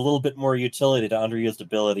give a little bit more utility to underused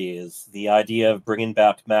abilities, the idea of bringing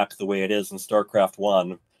back Mech the way it is in StarCraft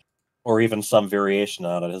 1, or even some variation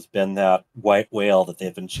on it, has been that white whale that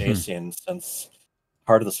they've been chasing since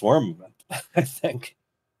Heart of the Swarm movement, I think.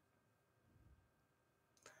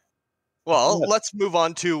 Well, let's move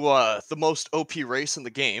on to the most OP race in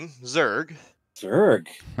the game, Zerg. Zerg.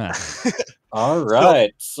 All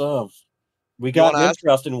right, so we got an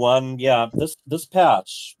interesting one. Yeah, this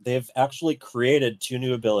patch, they've actually created 2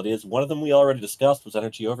 new abilities. One of them we already discussed was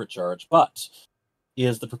Energy Overcharge, but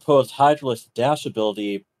is the proposed Hydralisk Dash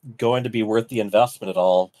ability going to be worth the investment at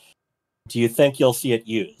all? Do you think you'll see it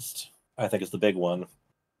used? I think is the big one.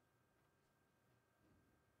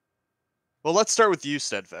 Well, let's start with you,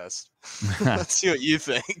 Steadfast. Let's see what you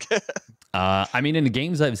think. I mean, in the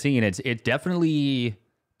games I've seen, it definitely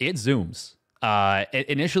zooms.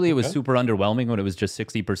 Initially, it was super underwhelming when it was just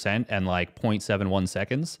 60% and like 0.71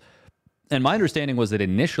 seconds. And my understanding was that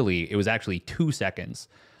initially it was actually 2 seconds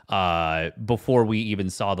before we even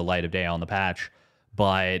saw the light of day on the patch.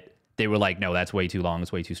 But they were like, no, that's way too long.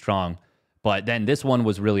 It's way too strong. But then this one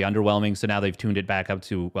was really underwhelming. So now they've tuned it back up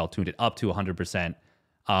to, well, tuned it up to 100%.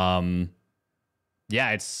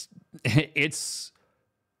 Yeah, it's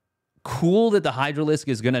cool that the Hydralisk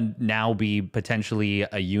is going to now be potentially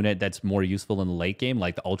a unit that's more useful in the late game,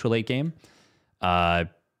 like the ultra late game.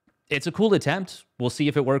 It's a cool attempt. We'll see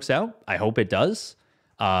if it works out. I hope it does.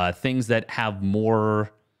 Things that have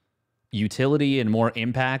more utility and more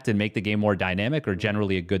impact and make the game more dynamic are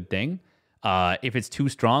generally a good thing. If it's too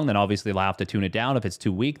strong, then obviously they'll have to tune it down. If it's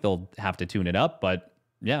too weak, they'll have to tune it up. But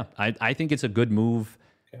yeah, I think it's a good move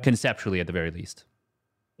conceptually at the very least.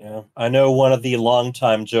 Yeah, I know one of the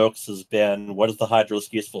long-time jokes has been, what is the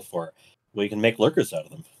Hydralisk useful for? Well, you can make lurkers out of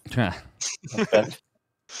them.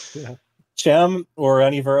 Yeah. Cham or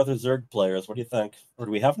any of our other Zerg players, what do you think? Or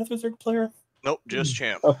do we have another Zerg player? Nope, just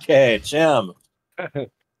Cham. Okay, Cham.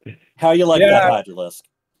 How you like that Hydralisk?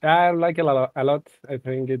 I like it a lot. I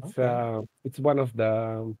think it's one of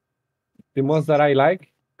the most that I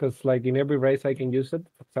like, because like in every race I can use it.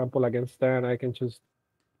 For example, against Stan, I can just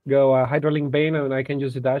go Hydrolink Bane, and I can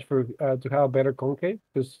use the dash for to have a better concave.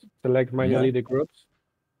 Just select manually the groups,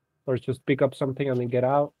 or just pick up something and then get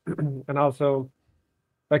out. And also,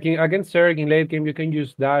 like against Zerg in late game, you can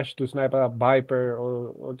use dash to snipe a Viper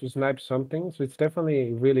or to snipe something. So it's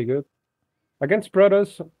definitely really good. Against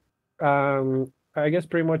Protoss, I guess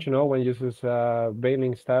pretty much no one uses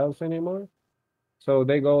Baneling styles anymore. So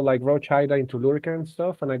they go like Roach Hydra into Lurker and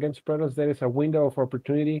stuff. And against Protoss, there is a window of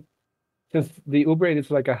opportunity. Since the upgrade is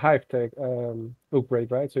like a hive tech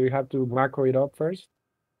upgrade, right? So you have to macro it up first.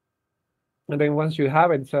 And then once you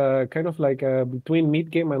have it, it's kind of like between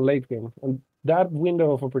mid game and late game. And that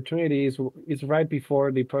window of opportunity is right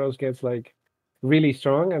before the Protoss gets like really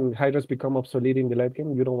strong and Hydras become obsolete in the late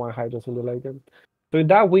game. You don't want Hydras in the late game. So in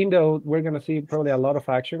that window, we're going to see probably a lot of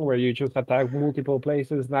action where you just attack multiple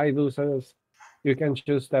places, night losers. You can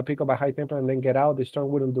just pick up a high tempo and then get out. The storm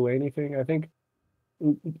wouldn't do anything. I think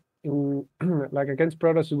like against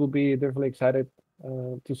Protoss, it would be definitely excited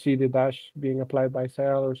to see the dash being applied by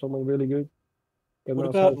Cell or someone really good. What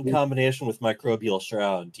about in combination with Microbial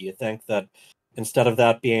Shroud? Do you think that instead of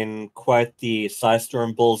that being quite the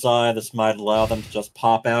Psystorm bullseye, this might allow them to just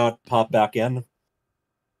pop out, pop back in?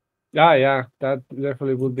 Yeah, that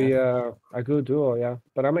definitely would be a good duo, yeah.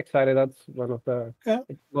 But I'm excited. That's one of the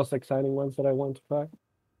most exciting ones that I want to try.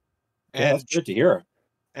 And that's good to hear.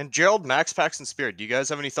 And Gerald, MaxPax, and Spirit, do you guys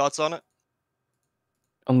have any thoughts on it?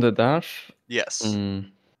 On the dash? Yes. I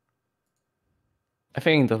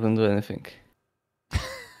think it doesn't do anything.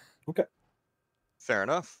 Okay. Fair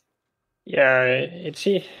enough. Yeah, it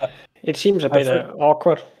seems a bit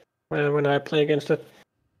awkward when I play against it.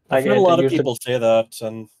 I've heard a lot of people say that,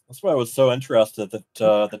 and that's why I was so interested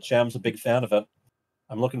that Cham's a big fan of it.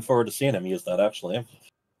 I'm looking forward to seeing him use that, actually.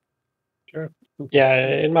 Sure. Yeah,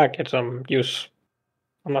 it might get some use.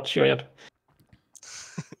 I'm not sure yet.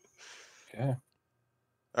 Okay.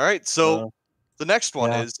 All right, so the next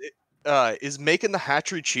one is making the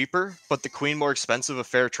hatchery cheaper, but the queen more expensive a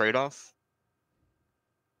fair trade-off?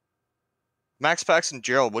 MaxPax and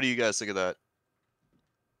Gerald, what do you guys think of that?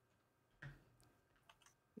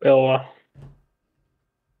 Well,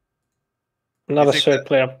 I'm not a Zerg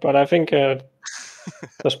player, but I think the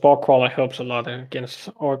Spore Crawler helps a lot against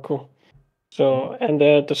Oracle. So, and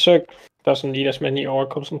the Zerg doesn't need as many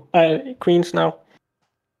Oracles and Queens now.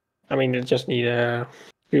 I mean, they just need a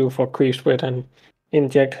few for creeps with and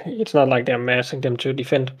inject. It's not like they're massing them to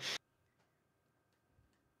defend.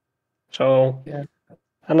 So,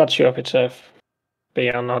 I'm not sure if it's a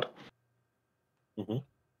fair or not.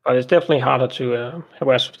 But it's definitely harder to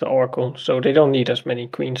harass with the Oracle, so they don't need as many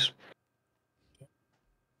Queens.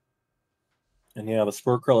 And yeah, the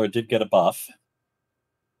Spore Crawler did get a buff.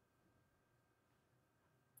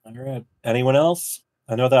 All right. Anyone else?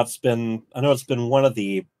 I know it's been one of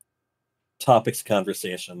the topics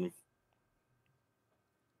conversation.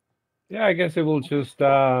 Yeah, I guess it will just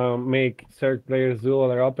make Zerg players do all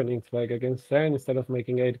their openings like against 10. Instead of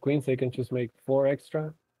making 8 queens, they can just make 4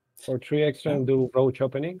 extra or 3 extra and do roach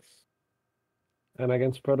openings. And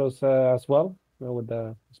against Protoss as well, with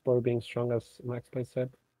the Spore being strong, as MaxPax said.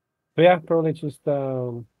 So yeah, probably just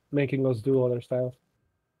making us do other styles.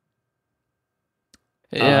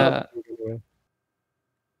 Yeah.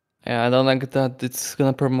 I don't like that it's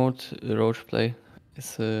gonna promote roach play.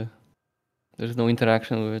 It's there's no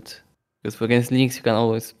interaction with it. Because against Lynx you can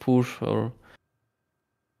always push or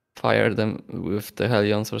fire them with the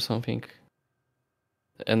Hellions or something.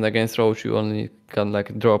 And against roach you only can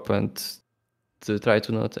like drop and to try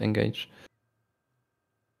to not engage.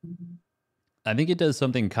 I think it does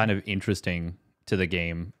something kind of interesting to the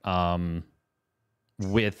game.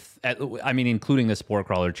 Including the Spore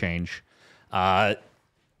Crawler change.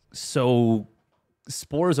 So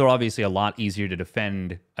spores are obviously a lot easier to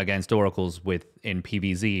defend against oracles in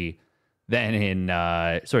PvZ than in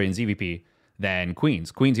ZVP than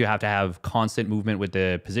queens. Queens, you have to have constant movement with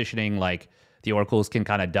the positioning. Like the oracles can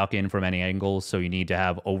kind of duck in from any angle, so you need to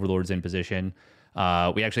have overlords in position.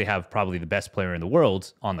 We actually have probably the best player in the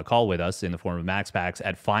world on the call with us in the form of MaxPax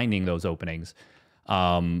at finding those openings.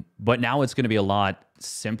 But now it's going to be a lot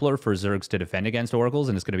simpler for Zergs to defend against oracles,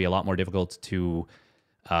 and it's going to be a lot more difficult to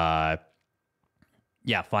find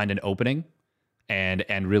an opening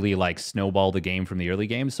and really like snowball the game from the early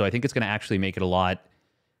game. So I think it's going to actually make it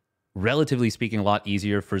relatively speaking, a lot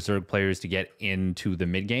easier for Zerg players to get into the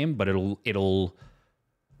mid game, but it'll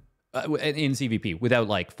in CVP without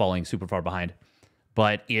like falling super far behind.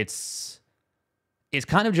 But it's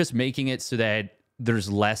kind of just making it so that there's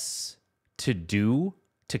less to do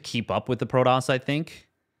to keep up with the Protoss, I think,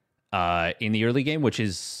 in the early game, which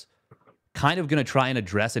is kind of going to try and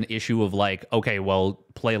address an issue of like, okay, well,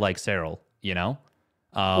 play like Serral, you know?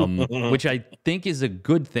 Which I think is a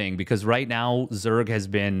good thing, because right now Zerg has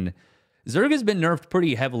been nerfed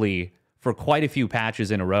pretty heavily for quite a few patches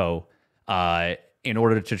in a row in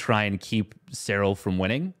order to try and keep Serral from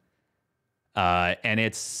winning. And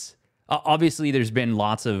it's obviously there's been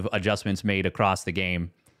lots of adjustments made across the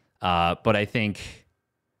game, but I think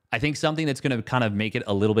something that's going to kind of make it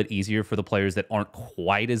a little bit easier for the players that aren't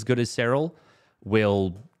quite as good as Serral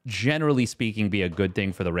will, generally speaking, be a good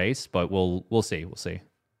thing for the race. But we'll see. We'll see.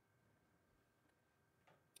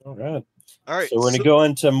 All right. All right. So we're going to go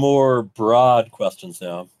into more broad questions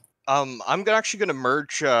now. I'm actually going to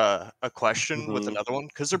merge a question with another one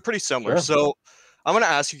because they're pretty similar. Sure. So I'm going to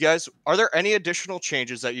ask you guys, are there any additional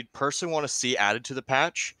changes that you'd personally want to see added to the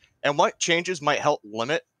patch? And what changes might help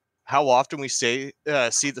limit how often we see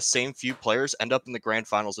the same few players end up in the grand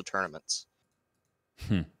finals of tournaments?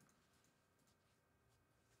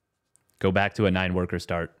 Go back to a 9-worker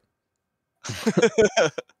start.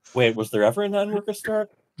 Wait, was there ever a 9-worker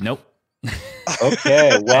start? Nope.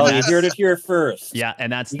 Okay, well, you heard it here first. Yeah,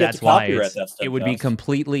 and that's that why stuff, it would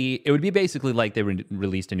be basically like they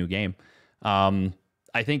released a new game.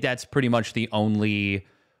 I think that's pretty much the only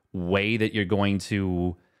way that you're going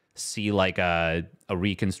to see like a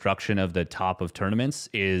reconstruction of the top of tournaments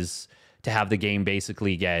is to have the game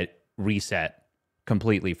basically get reset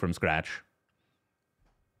completely from scratch.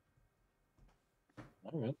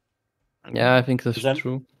 All right. Yeah, I think that's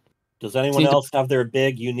true. Does anyone else have their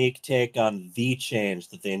big, unique take on the change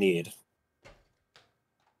that they need?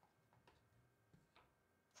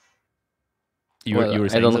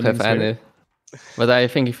 I don't have any, but I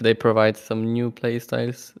think if they provide some new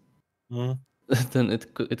playstyles, then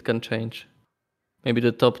it can change. Maybe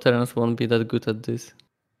the top terms won't be that good at this.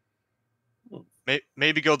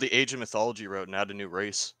 Maybe go the Age of Mythology route and add a new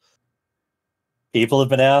race. People have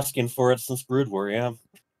been asking for it since Brood War, yeah.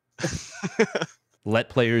 Let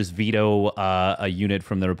players veto a unit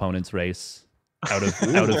from their opponent's race out of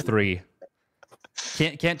 3.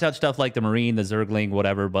 Can't touch stuff like the Marine, the Zergling,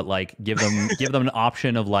 whatever, but like give them an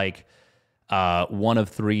option of like 1 of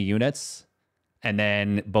 3 units, and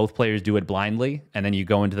then both players do it blindly, and then you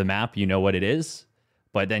go into the map, you know what it is,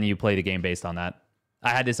 but then you play the game based on that. I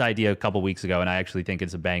had this idea a couple weeks ago, and I actually think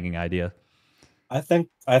it's a banging idea. I think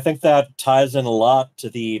that ties in a lot to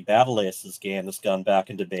the Battle Aces game that's gone back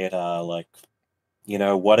into beta. Like, you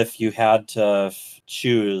know, what if you had to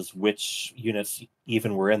choose which units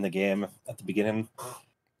even were in the game at the beginning?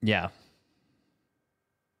 Yeah.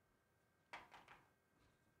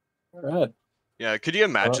 All right. Yeah, could you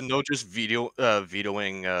imagine though just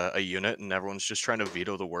vetoing a unit and everyone's just trying to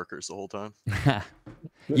veto the workers the whole time?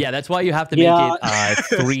 Yeah, that's why you have to make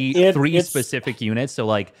it three specific units. So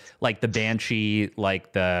like the Banshee,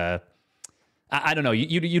 like the I don't know,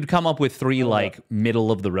 you'd come up with 3 like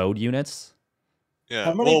middle of the road units. Yeah.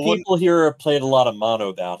 How many people here have played a lot of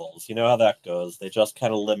mono battles? You know how that goes. They just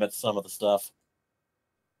kind of limit some of the stuff.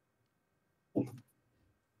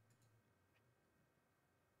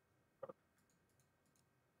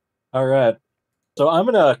 All right. So I'm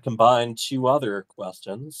going to combine 2 other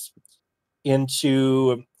questions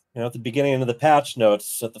into, at the beginning of the patch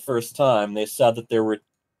notes at the first time, they said that there were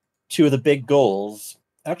 2 of the big goals.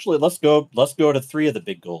 Actually, let's go to 3 of the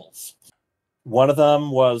big goals. One of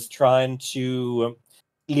them was trying to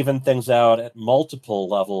even things out at multiple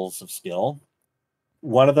levels of skill.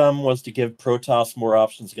 One of them was to give Protoss more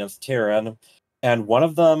options against Terran, and one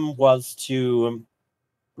of them was to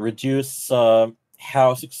reduce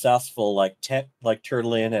how successful like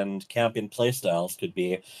turtling and camping playstyles could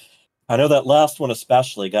be. I know that last one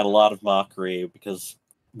especially got a lot of mockery because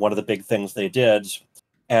one of the big things they did,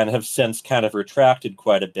 and have since kind of retracted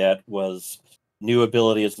quite a bit, was new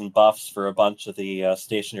abilities and buffs for a bunch of the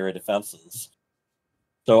stationary defenses.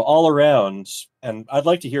 So all around, and I'd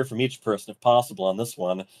like to hear from each person if possible on this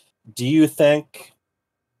one, do you think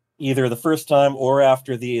either the first time or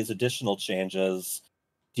after these additional changes,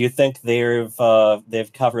 do you think they've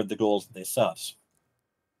covered the goals that they set?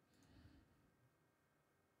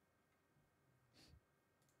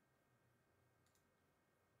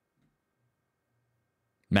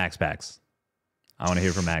 MaxPax. I want to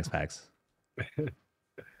hear from MaxPax.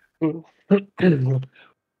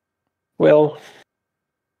 Well,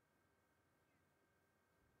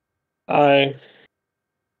 I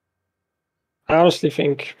honestly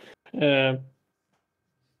think, well,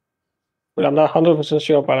 I'm not 100%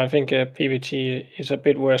 sure, but I think PvT is a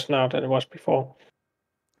bit worse now than it was before.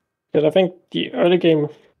 Because I think the early game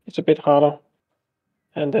is a bit harder,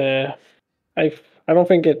 and I don't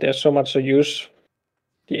think there's so much to use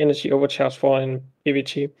the energy overcharge for in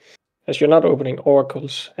PvT, as you're not opening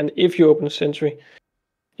oracles, and if you open Sentry,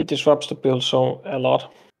 it disrupts the build so a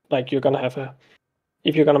lot. Like you're gonna have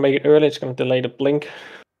if you're gonna make it early, it's gonna delay the blink,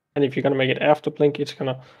 and if you're gonna make it after blink, it's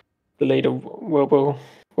gonna delay the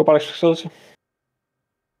robotics facility.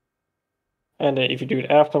 And if you do it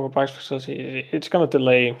after robotics facility, it's gonna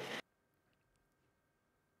delay.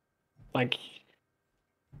 Like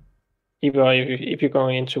either if you're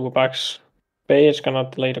going into robotics bay, it's gonna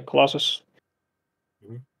delay the Colossus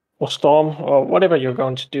or Storm or whatever you're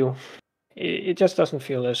going to do. It just doesn't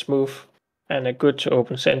feel as smooth and good to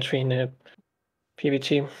open Sentry in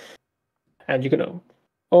PvT. And you can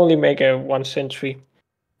only make a 1 Sentry.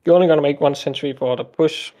 You're only gonna make 1 Sentry for the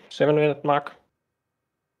push 7-minute mark,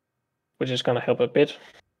 which is gonna help a bit,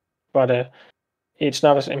 but it's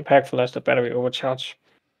not as impactful as the battery overcharge.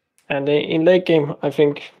 And in late game, I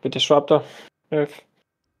think the disruptor nerf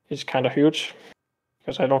is kind of huge,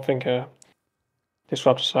 because I don't think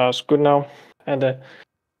disruptors are as good now, and I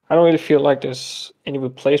don't really feel like there's any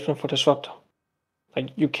replacement for disruptor. Like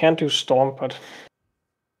you can do Storm, but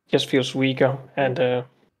it just feels weaker and a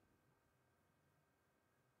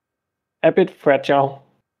bit fragile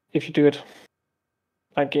if you do it.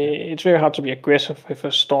 Like it's very hard to be aggressive with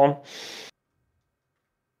a Storm.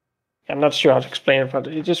 I'm not sure how to explain it, but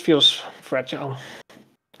it just feels fragile.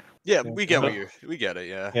 Yeah, we get we get it.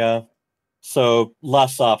 Yeah. Yeah. So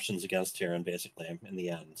less options against Tyrann, basically, in the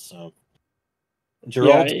end. So,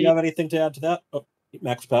 Gerald, do you have anything to add to that? Oh,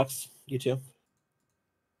 MaxPax, you too.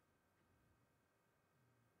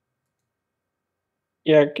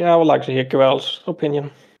 Yeah, I would like to hear Gerald's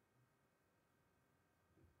opinion.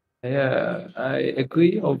 Yeah, I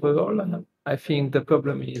agree overall. I think the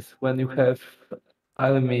problem is when you have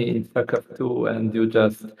army in StarCraft 2 and you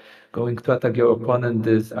just going to attack your opponent,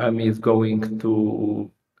 this army is going to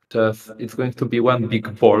it's going to be one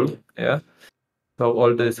big ball, yeah? So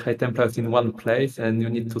all these High Templars in one place and you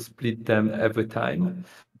need to split them every time.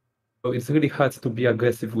 So it's really hard to be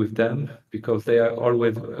aggressive with them because they are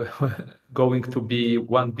always going to be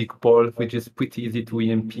one big ball, which is pretty easy to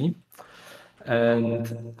EMP.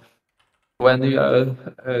 And when you are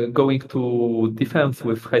going to defense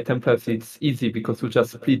with High Templars, it's easy because you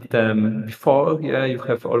just split them before. Yeah, you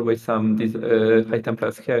have always some High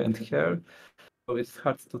Templars here and here. So it's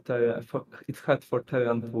hard for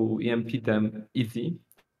Terran to EMP them easy.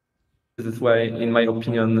 This is why, in my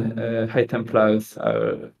opinion, High Templars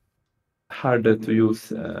are harder to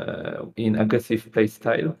use in aggressive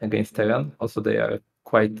playstyle against Terran. Also, they are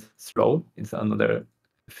quite slow. It's another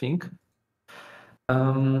thing.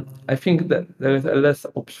 I think that there is less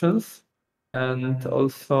options, and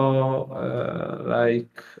also I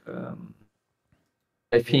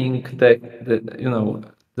think that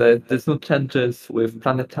there's no changes with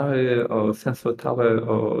planetary or sensor tower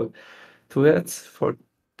or turrets for.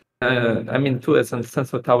 Turrets and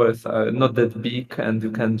sensor towers are not that big, and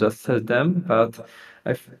you can just sell them. But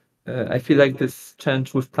I feel like this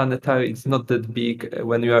change with planetary is not that big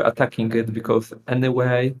when you are attacking it, because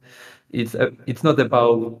anyway, it's not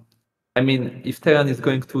about. If Terran is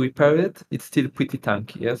going to repair it, it's still pretty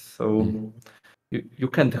tanky. Yes, so you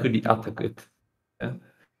can't really attack it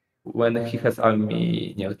when he has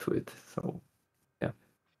army near to it. So yeah.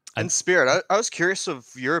 And Spirit, I was curious of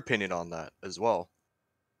your opinion on that as well.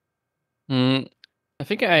 I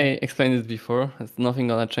think I explained it before. It's nothing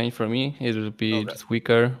gonna change for me. It will be just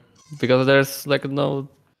weaker because there's no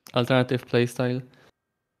alternative playstyle.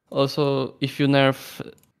 Also, if you nerf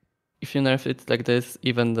it like this,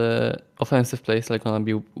 even the offensive plays gonna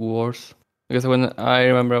be worse. Because when I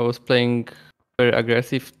remember I was playing very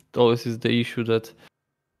aggressive, always is the issue that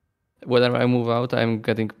whenever I move out, I'm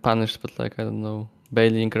getting punished, but I don't know,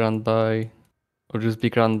 bailing, run by, or just be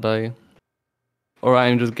ground by, or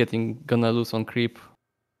I'm just gonna lose on creep,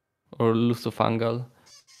 or lose to fungal,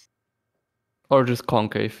 or just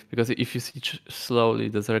concave, because if you siege slowly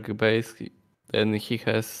the Zerg base, then he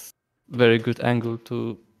has very good angle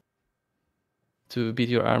to beat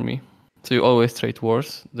your army. So you always trade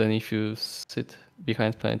worse than if you sit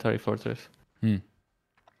behind Planetary Fortress.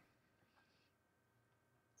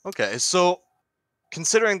 Okay, so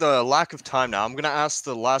considering the lack of time now, I'm going to ask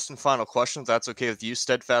the last and final question, if that's okay with you,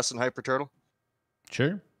 Steadfast and HyperTurtle.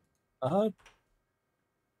 Sure.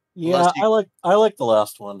 Yeah, I like the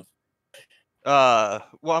last one. Well,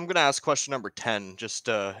 I'm going to ask question number 10, just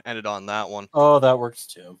to end it on that one. Oh, that works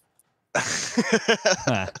too.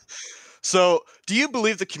 So, do you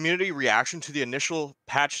believe the community reaction to the initial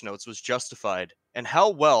patch notes was justified? And how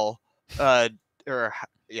well did the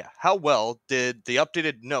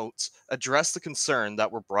updated notes address the concern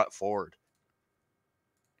that were brought forward?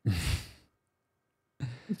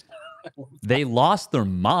 They lost their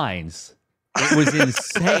minds. It was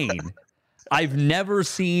insane. I've never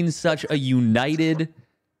seen such a united,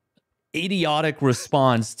 idiotic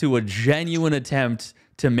response to a genuine attempt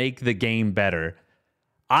to make the game better.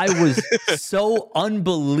 I was so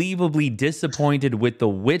unbelievably disappointed with the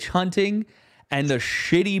witch hunting and the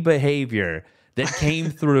shitty behavior that came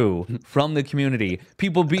through from the community.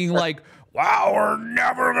 People being like, wow, we're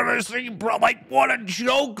never gonna see, bro. Like, what a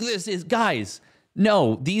joke this is. Guys,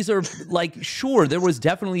 no, these are like, sure, there was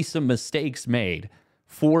definitely some mistakes made,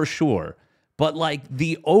 for sure. But like,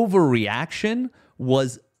 the overreaction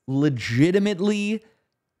was legitimately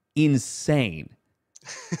insane.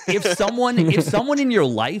 If someone in your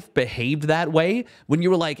life behaved that way when you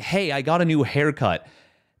were like, hey, I got a new haircut,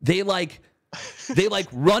 they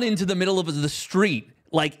run into the middle of the street,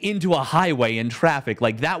 like into a highway in traffic.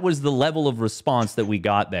 Like, that was the level of response that we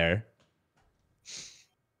got there.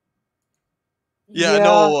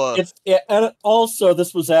 And also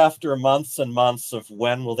this was after months and months of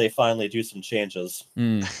when will they finally do some changes.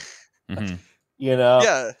 Mm-hmm. You know?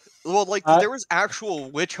 Yeah, well, like, there was actual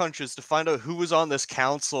witch hunches to find out who was on this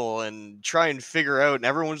council and try and figure out, and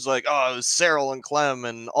everyone's like, oh, it was Cyril and Clem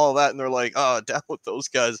and all that, and they're like, oh, down with those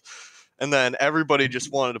guys. And then everybody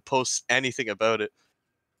just wanted to post anything about it.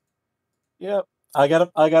 Yeah, I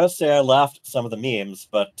gotta say I laughed at some of the memes,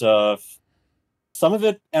 but some of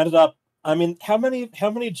it ended up. I mean, how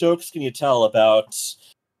many jokes can you tell about?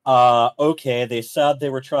 Okay, they said they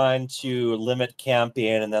were trying to limit camping,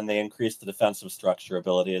 and then they increased the defensive structure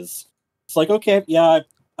abilities. It's like, okay, yeah,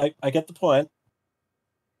 I get the point.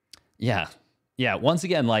 Yeah. Once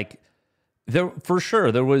again, like, there for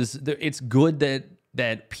sure there was. It's good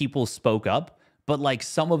that people spoke up, but like,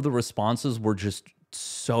 some of the responses were just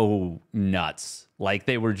so nuts. Like,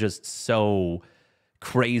 they were just so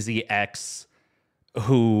crazy X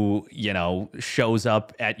who, you know, shows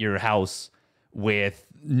up at your house with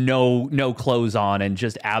no clothes on and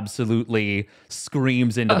just absolutely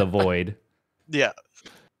screams into the void. Yeah.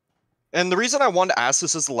 And the reason I wanted to ask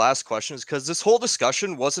this as the last question is because this whole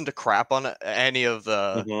discussion wasn't to crap on any of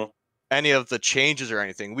the changes or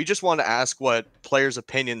anything. We just wanted to ask what players'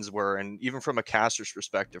 opinions were, and even from a caster's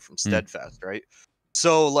perspective from Steadfast, right?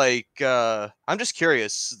 So, like, I'm just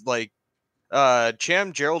curious, like,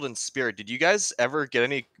 Cham, Gerald, and Spirit, did you guys ever get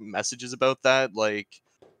any messages about that, like,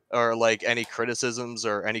 or like any criticisms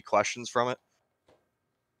or any questions from it?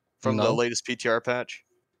 From the latest PTR patch?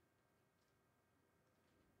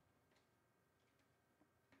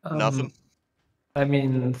 Nothing? I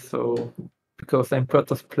mean, so because I'm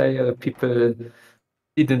Protoss player, people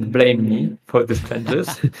didn't blame me for the changes.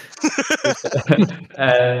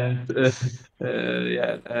 And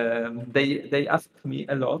they asked me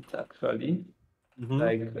a lot, actually.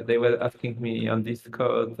 Like, they were asking me on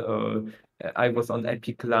Discord, or I was on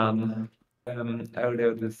Epic LAN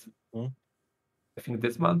earlier I think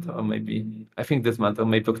this month, or maybe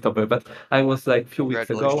October, but I was like a few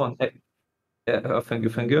weeks ago on thank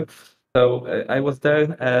you. So I was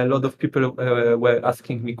there. A lot of people were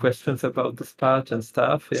asking me questions about this patch and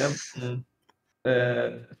stuff. Yeah.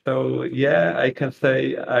 So yeah, I can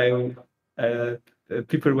say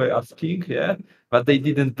people were asking, yeah, but they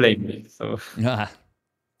didn't blame me. So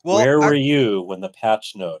Well, where were you when the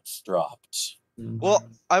patch notes dropped? Well,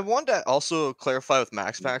 I wanted to also clarify with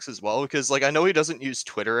MaxPax as well, because like I know he doesn't use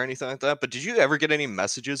Twitter or anything like that, but did you ever get any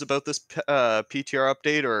messages about this PTR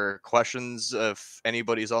update or questions if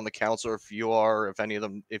anybody's on the council, or if you are,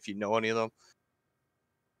 if you know any of them?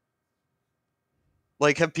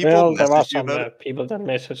 Like, have people there were messaged you some about it? people that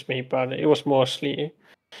messaged me, but it was mostly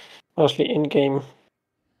in game,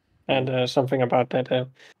 and something about that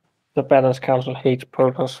the Balance Council hates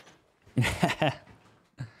Protoss.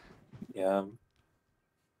 Yeah.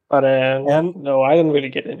 But And- no, I didn't really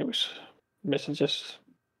get any messages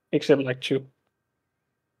except like 2.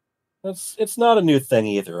 It's not a new thing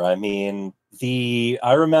either. I mean,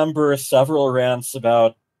 I remember several rants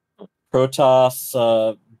about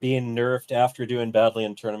Protoss being nerfed after doing badly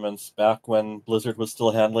in tournaments back when Blizzard was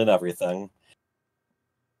still handling everything.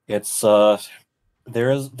 It's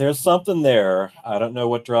there's something there. I don't know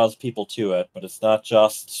what draws people to it, but it's not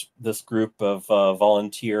just this group of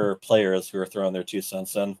volunteer players who are throwing their 2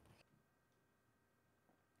 cents in.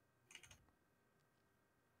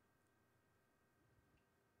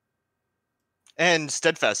 And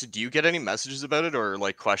Steadfast, do you get any messages about it or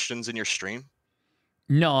like questions in your stream?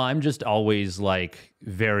 No, I'm just always like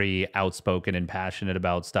very outspoken and passionate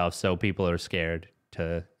about stuff, so people are scared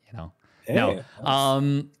to, Hey, no.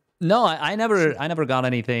 No, I never got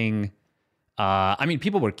anything. I mean,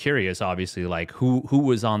 people were curious, obviously, like who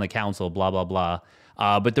was on the council, blah blah blah.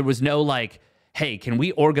 But there was no like, hey, can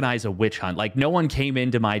we organize a witch hunt? Like, no one came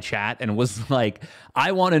into my chat and was like,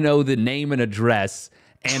 I want to know the name and address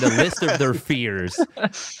and a list of their fears,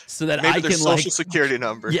 so that Maybe I their can social like security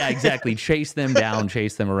number. Yeah, exactly. Chase them down,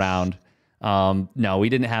 chase them around. No, we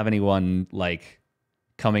didn't have anyone like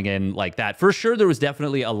coming in like that. For sure, there was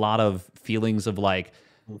definitely a lot of feelings of like,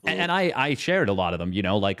 and I shared a lot of them,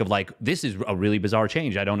 like of like, this is a really bizarre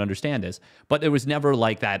change. I don't understand this. But there was never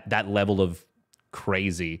like that level of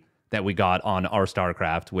crazy that we got on our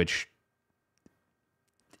StarCraft, which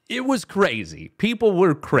it was crazy. People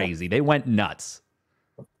were crazy. They went nuts.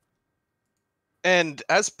 And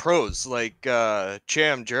as pros, like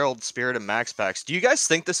Cham, Gerald, Spirit, and MaxPax, do you guys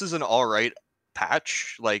think this is an alright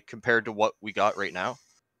patch, like compared to what we got right now?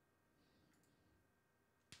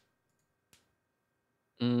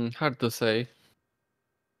 Hard to say.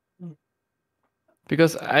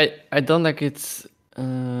 Because I don't like it's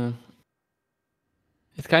it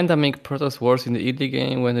kind of make Protoss worse in the early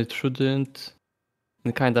game when it shouldn't.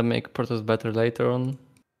 It kind of make Protoss better later on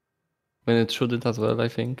when it shouldn't as well, I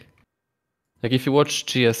think. Like if you watch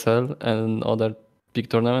GSL and other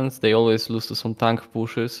big tournaments, they always lose to some tank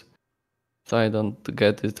pushes. So I don't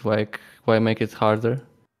get it, why make it harder?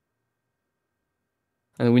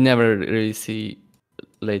 And we never really see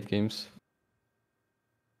late games.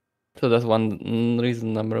 So that's one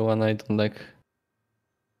reason, number one, I don't like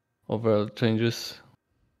overall changes.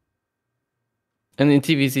 And in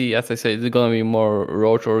TVZ, as I say, it's gonna be more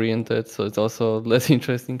roach oriented, so it's also less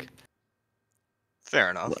interesting.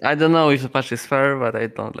 Fair enough. I don't know if the patch is fair, but I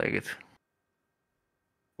don't like it.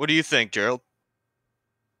 What do you think, Gerald?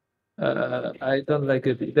 I don't like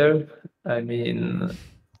it either. I mean,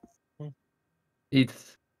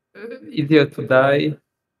 it's easier to die.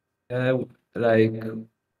 Like,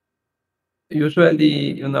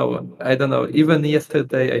 usually, I don't know. Even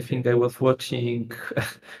yesterday, I think I was watching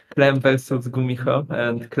Clem versus Gumiho,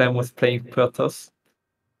 and Clem was playing Protoss,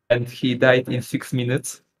 and he died in 6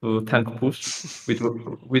 minutes to tank push, which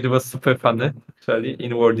was super funny, actually,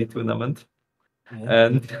 in Worldy tournament.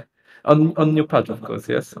 And on new patch, of course,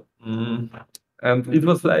 yes. And it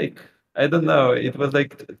was like, I don't know, it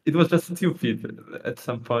was just stupid at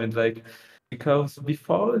some point, like, because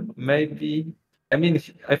before maybe, I mean,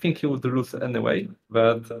 I think he would lose anyway,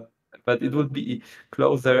 but it would be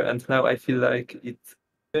closer, and now I feel like it's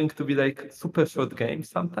going to be like super short games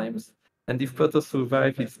sometimes. And if Protoss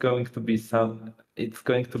survive, it's going to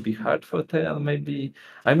be hard for Terran, maybe.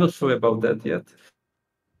 I'm not sure about that yet.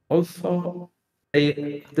 Also,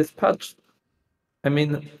 this patch, I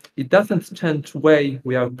mean, it doesn't change way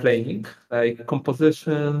we are playing, like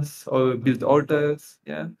compositions or build orders.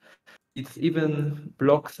 Yeah, it's even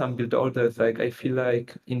block some build orders. Like I feel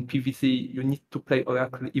like in PvC you need to play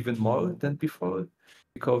Oracle even more than before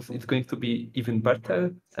because it's going to be even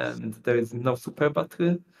better, and there is no super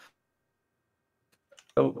battery.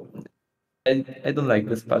 So I don't like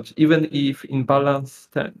this patch, even if in balance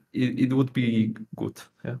it would be good.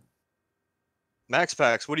 Yeah.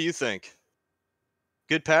 MaxPax, what do you think?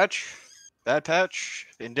 Good patch? Bad patch?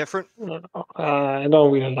 Indifferent? I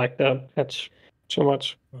don't really like the patch too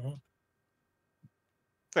much.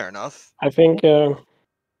 Fair enough. I think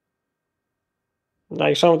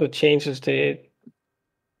like some of the changes they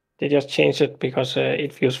just changed it because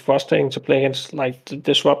it feels frustrating to play against like the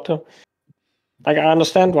disruptor. Like I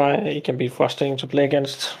understand why it can be frustrating to play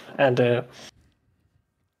against, and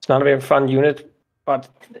it's not a very fun unit. But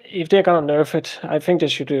if they're gonna nerf it, I think they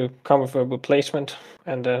should come with a replacement.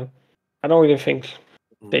 And I don't really think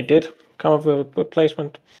they did come up with a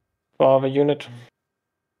replacement for the unit.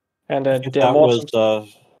 And I think there are that more. was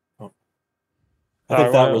I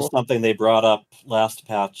think that was something they brought up last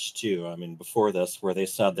patch too. I mean, before this, where they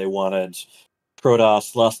said they wanted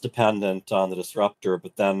Protoss less dependent on the disruptor,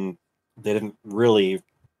 but then they didn't really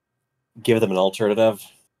give them an alternative.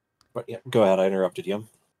 But yeah, go ahead, I interrupted you.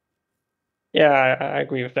 Yeah, I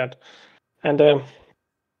agree with that. And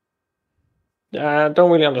I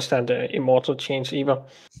don't really understand the immortal change either.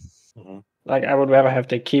 Like, I would rather have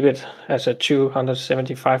they keep it as a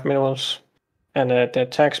 275 minimums and the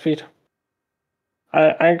attack speed.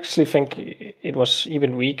 I actually think it was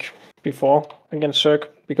even weak before against Zerg,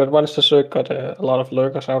 because once the Zerg got a lot of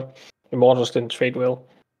lurkers out, Immortals didn't trade well.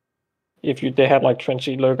 If they had like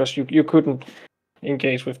 20 lurkers, you couldn't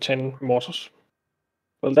engage with 10 Immortals.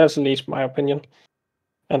 Well, that's at least my opinion.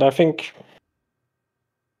 And I think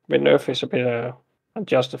the nerf is a bit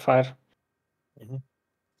unjustified.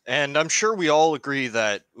 And I'm sure we all agree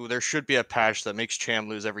that there should be a patch that makes Cham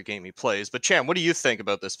lose every game he plays. But Cham, what do you think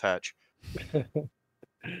about this patch?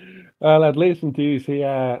 Well, at least in TVC,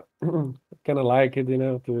 kind of like it,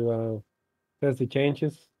 to test the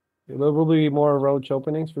changes. There will be more roach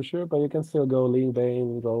openings for sure, but you can still go lean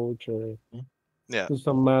bane, roach, or do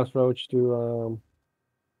some mass roach to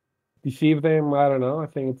deceive them. I don't know. I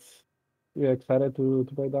think we're excited to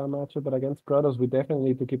play that matchup, but against Protoss, we definitely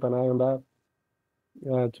need to keep an eye on that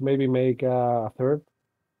to maybe make a third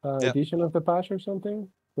edition of the patch or something.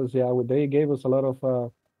 Because they gave us a lot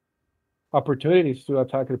of opportunities to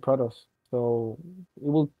attack the Protoss. So it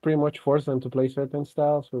will pretty much force them to play certain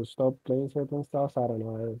styles or stop playing certain styles. I don't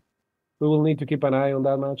know. We will need to keep an eye on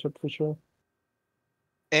that matchup for sure.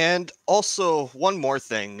 And also, one more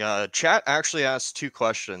thing. Chat actually asked 2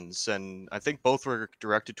 questions, and I think both were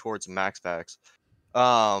directed towards MaxPax.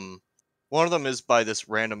 One of them is by this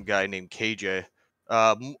random guy named KJ.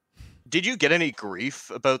 Did you get any grief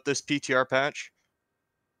about this PTR patch?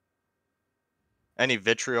 Any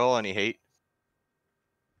vitriol, any hate?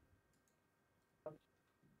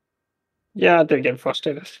 Yeah, I did get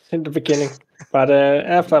frustrated in the beginning, but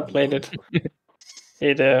after I played it,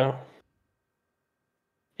 it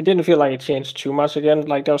didn't feel like it changed too much again.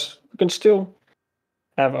 Like, you can still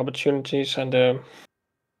have opportunities, and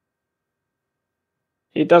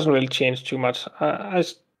it doesn't really change too much. I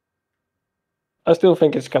still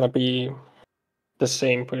think it's gonna be the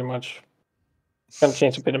same pretty much. It's gonna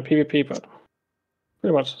change a bit in PvP, but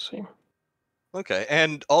pretty much the same. Okay,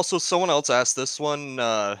 and also someone else asked this one,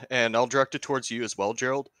 and I'll direct it towards you as well,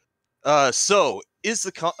 Gerald. So, is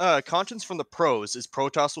the conscience from the pros, is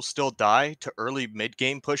Protoss will still die to early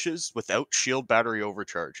mid-game pushes without shield battery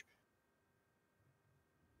overcharge?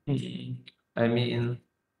 I mean,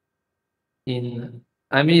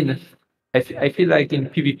 I feel like in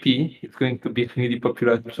PvP it's going to be really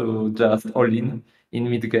popular to just all in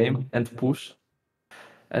mid game and push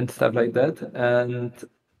and stuff like that. And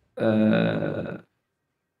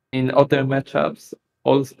in other matchups,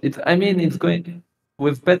 also it's going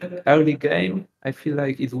with bad early game. I feel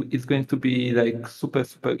like it's going to be like super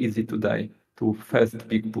easy to die to first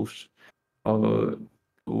big push or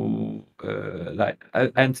to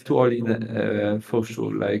and to all in for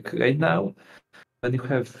sure. Like right now, when you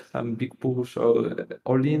have some big push or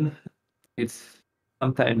all in, it's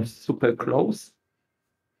sometimes super close.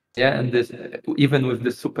 Yeah, and this even with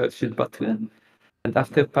the super shield battery. And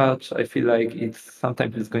after patch, I feel like it's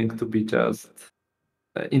going to be just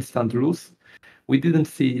instant lose. We didn't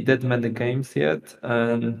see that many games yet,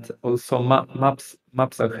 and also maps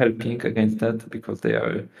are helping against that because they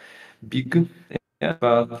are big. Yeah,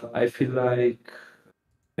 but I feel like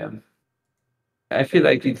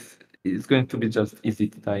it's going to be just easy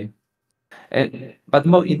to die, but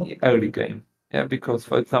more in the early game. Yeah, because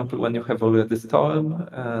for example, when you have already storm,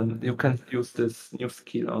 and you can use this new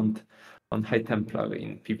skill on High Templar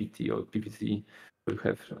in PvT or PvC, you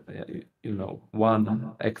have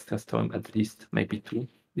one extra storm at least, maybe 2,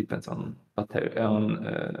 depends on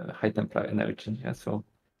High Templar energy. Yeah, so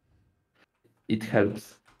it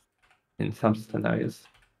helps in some scenarios.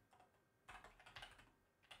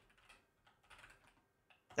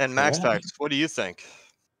 And MaxPax, what do you think?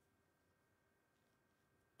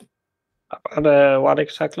 About what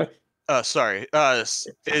exactly? Sorry.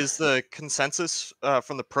 Is the consensus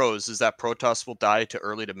from the pros is that Protoss will die to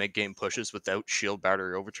early to mid-game pushes without shield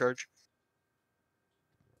battery overcharge?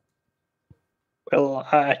 Well,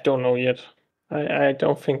 I don't know yet. I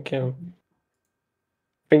don't think. I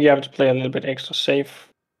think you have to play a little bit extra safe.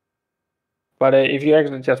 But if you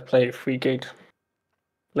actually just play a free gate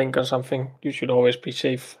link or something, you should always be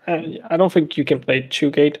safe. I don't think you can play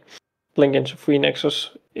 2-gate link into free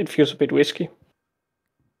nexus. It feels a bit risky.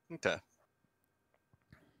 Okay.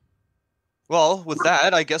 Well, with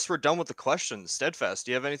that, I guess we're done with the questions. Steadfast,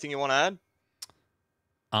 do you have anything you want to add?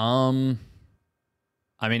 I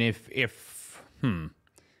mean,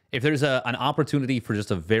 If there's an opportunity for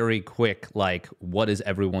just a very quick, like, what is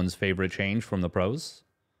everyone's favorite change from the pros?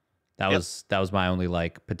 That was my only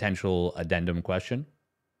like potential addendum question.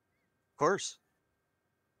 Of course.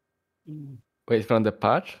 Wait, from the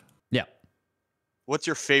patch? Yeah. What's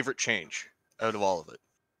your favorite change out of all of it?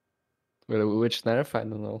 Well, which nerf? I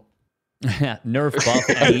don't know. Nerf buff,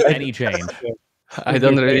 any change. I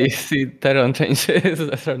don't really see Terran changes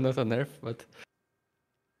that are not a nerf, but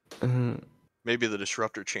Maybe the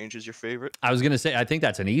disruptor change is your favorite. I was gonna say, I think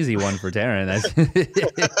that's an easy one for Terran.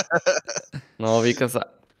 no, because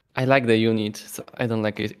I like the unit, so I don't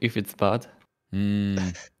like it if it's bad.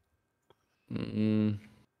 I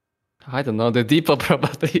don't know, the depot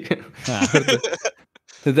probably.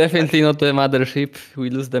 Definitely not the mothership.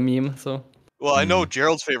 We lose the meme, so. Well, I know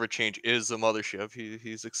Gerald's favorite change is the mothership.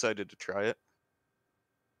 He's excited to try it.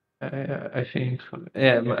 I think,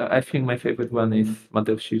 I think my favorite one is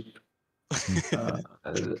mothership.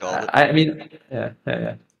 I mean, yeah.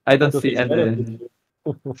 I don't see any other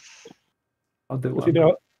one.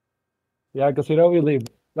 Because really,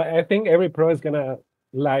 like, I think every pro is gonna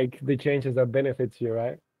like the changes that benefits you,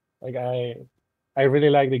 right? Like I really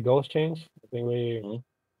like the ghost change. I think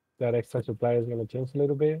that extra supply is gonna change a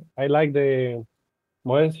little bit. I like the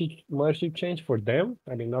mothership change for them.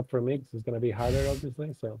 I mean, not for me, because it's gonna be harder,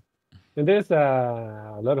 obviously. So, and there's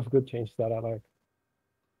a lot of good changes that I like.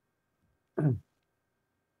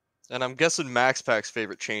 And I'm guessing MaxPax's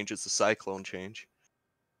favorite change is the Cyclone change.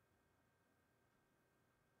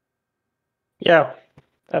 Yeah,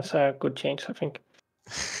 that's a good change, I think.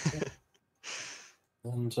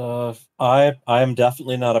 And I'm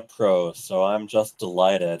definitely not a pro, so I'm just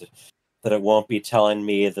delighted that it won't be telling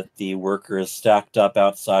me that the workers stacked up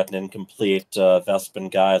outside an incomplete Vespin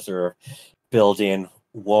Geyser building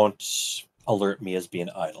won't alert me as being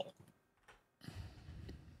idle.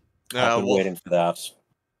 I've been waiting for that.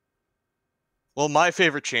 Well, my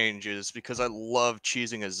favorite change is, because I love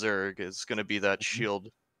cheesing a Zerg, is going to be that shield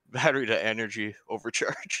battery to energy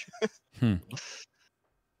overcharge.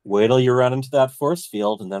 Wait till you run into that force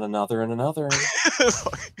field, and then another and another.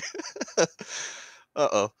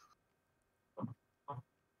 Uh-oh.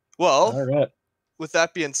 Well, all right. With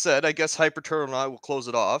that being said, I guess HyperTurtle and I will close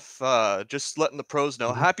it off. Just letting the pros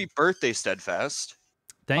know, happy birthday, Steadfast.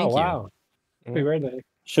 Thank you. Wow. Happy birthday.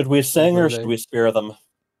 Should we sing or should we spare them?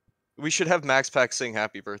 We should have MaxPax sing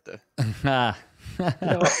happy birthday.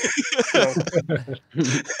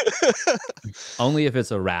 Only if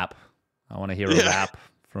it's a rap. I want to hear a rap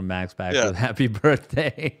from MaxPax with happy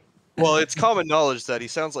birthday. Well, it's common knowledge that he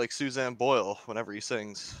sounds like Suzanne Boyle whenever he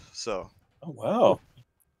sings. So. Oh, wow.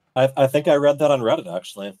 I think I read that on Reddit,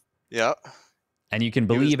 actually. Yeah. And you can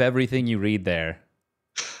believe everything you read there.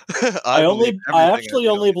 I actually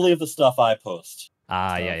only believe the stuff I post.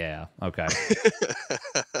 Yeah. Okay.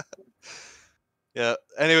 Yeah.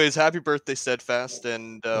 Anyways, happy birthday, Steadfast,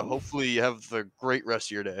 and hopefully you have a great rest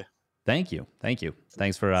of your day. Thank you.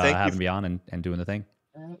 Thanks for having me on and doing the thing.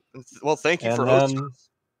 Well, thank you for hosting.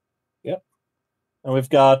 Yep. And we've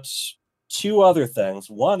got two other things.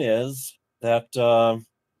 One is that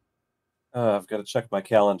I've got to check my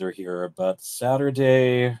calendar here, but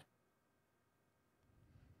Saturday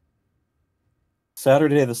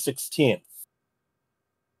the 16th,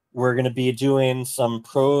 we're going to be doing some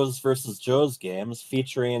pros versus Joes games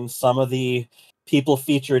featuring some of the people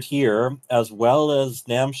featured here, as well as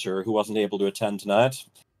Namshur, who wasn't able to attend tonight.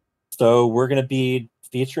 So we're going to be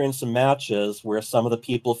featuring some matches where some of the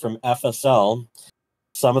people from FSL,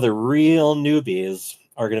 some of the real newbies,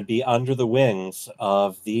 are going to be under the wings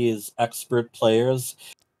of these expert players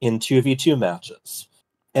in 2v2 matches.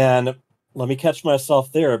 And let me catch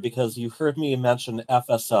myself there, because you heard me mention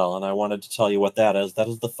FSL, and I wanted to tell you what that is. That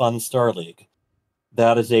is the Fun Star League.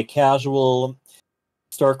 That is a casual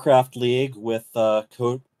StarCraft league with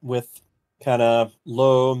kind of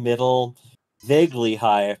low, middle, vaguely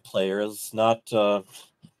high players, not kind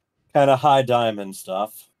of high diamond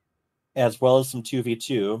stuff, as well as some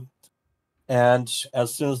 2v2. And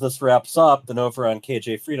as soon as this wraps up, then over on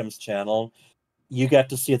KJ Freedom's channel, you get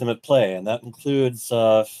to see them at play, and that includes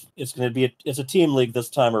it's a team league this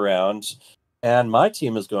time around, and my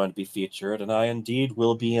team is going to be featured, and I indeed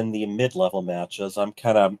will be in the mid-level matches. I'm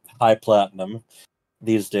kind of high platinum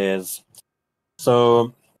these days,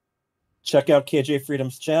 so check out KJ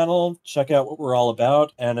Freedom's channel, check out what we're all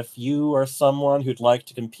about, and if you are someone who'd like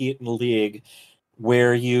to compete in a league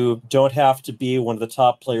where you don't have to be one of the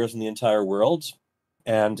top players in the entire world,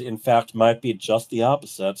 and in fact might be just the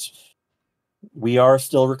opposite, we are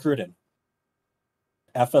still recruiting.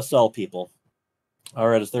 FSL people. All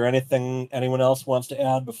right, is there anything anyone else wants to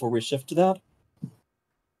add before we shift to that?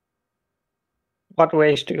 What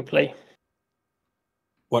race do you play?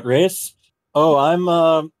 What race? Oh,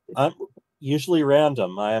 I'm usually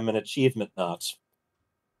random. I am an achievement nut.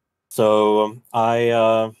 So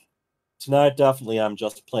tonight definitely I'm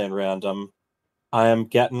just playing random. I am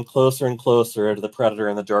getting closer and closer to the Predator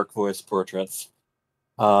and the Dark Voice portraits.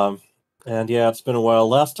 And yeah, it's been a while.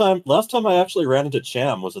 Last time I actually ran into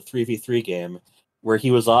Cham was a 3v3 game where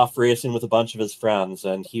he was off racing with a bunch of his friends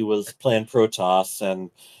and he was playing Protoss,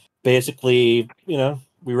 and basically,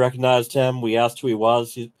 we recognized him, we asked who he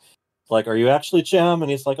was. He's like, "Are you actually Cham?"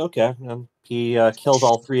 And he's like, "Okay." And he killed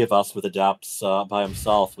all three of us with adepts by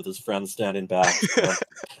himself with his friends standing back. So.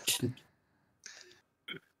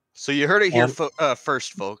 So you heard it here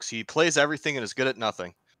first, folks. He plays everything and is good at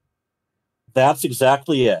nothing. That's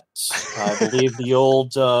exactly it. I believe the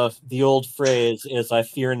old phrase is, "I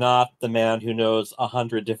fear not the man who knows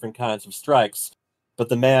 100 different kinds of strikes, but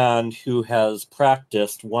the man who has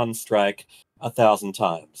practiced one strike 1,000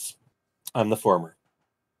 times." I'm the former.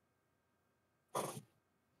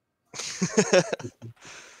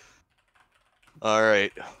 All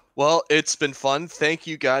right. Well, it's been fun. Thank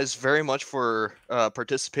you guys very much for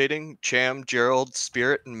participating. Cham, Gerald,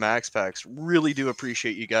 Spirit, and MaxPax. Really do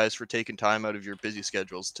appreciate you guys for taking time out of your busy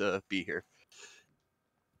schedules to be here.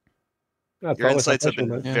 Your insights have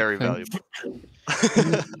been very valuable.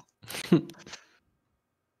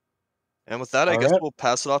 And with that, I guess we'll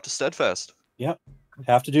pass it off to Steadfast. Yep.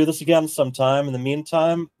 Have to do this again sometime. In the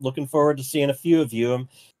meantime, looking forward to seeing a few of you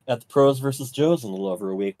at the Pros vs. Joes in a little over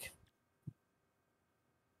a week.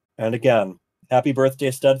 And again, happy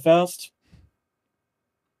birthday, Steadfast.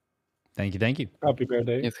 Thank you. Happy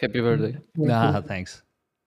birthday. Yes, happy birthday. Thanks.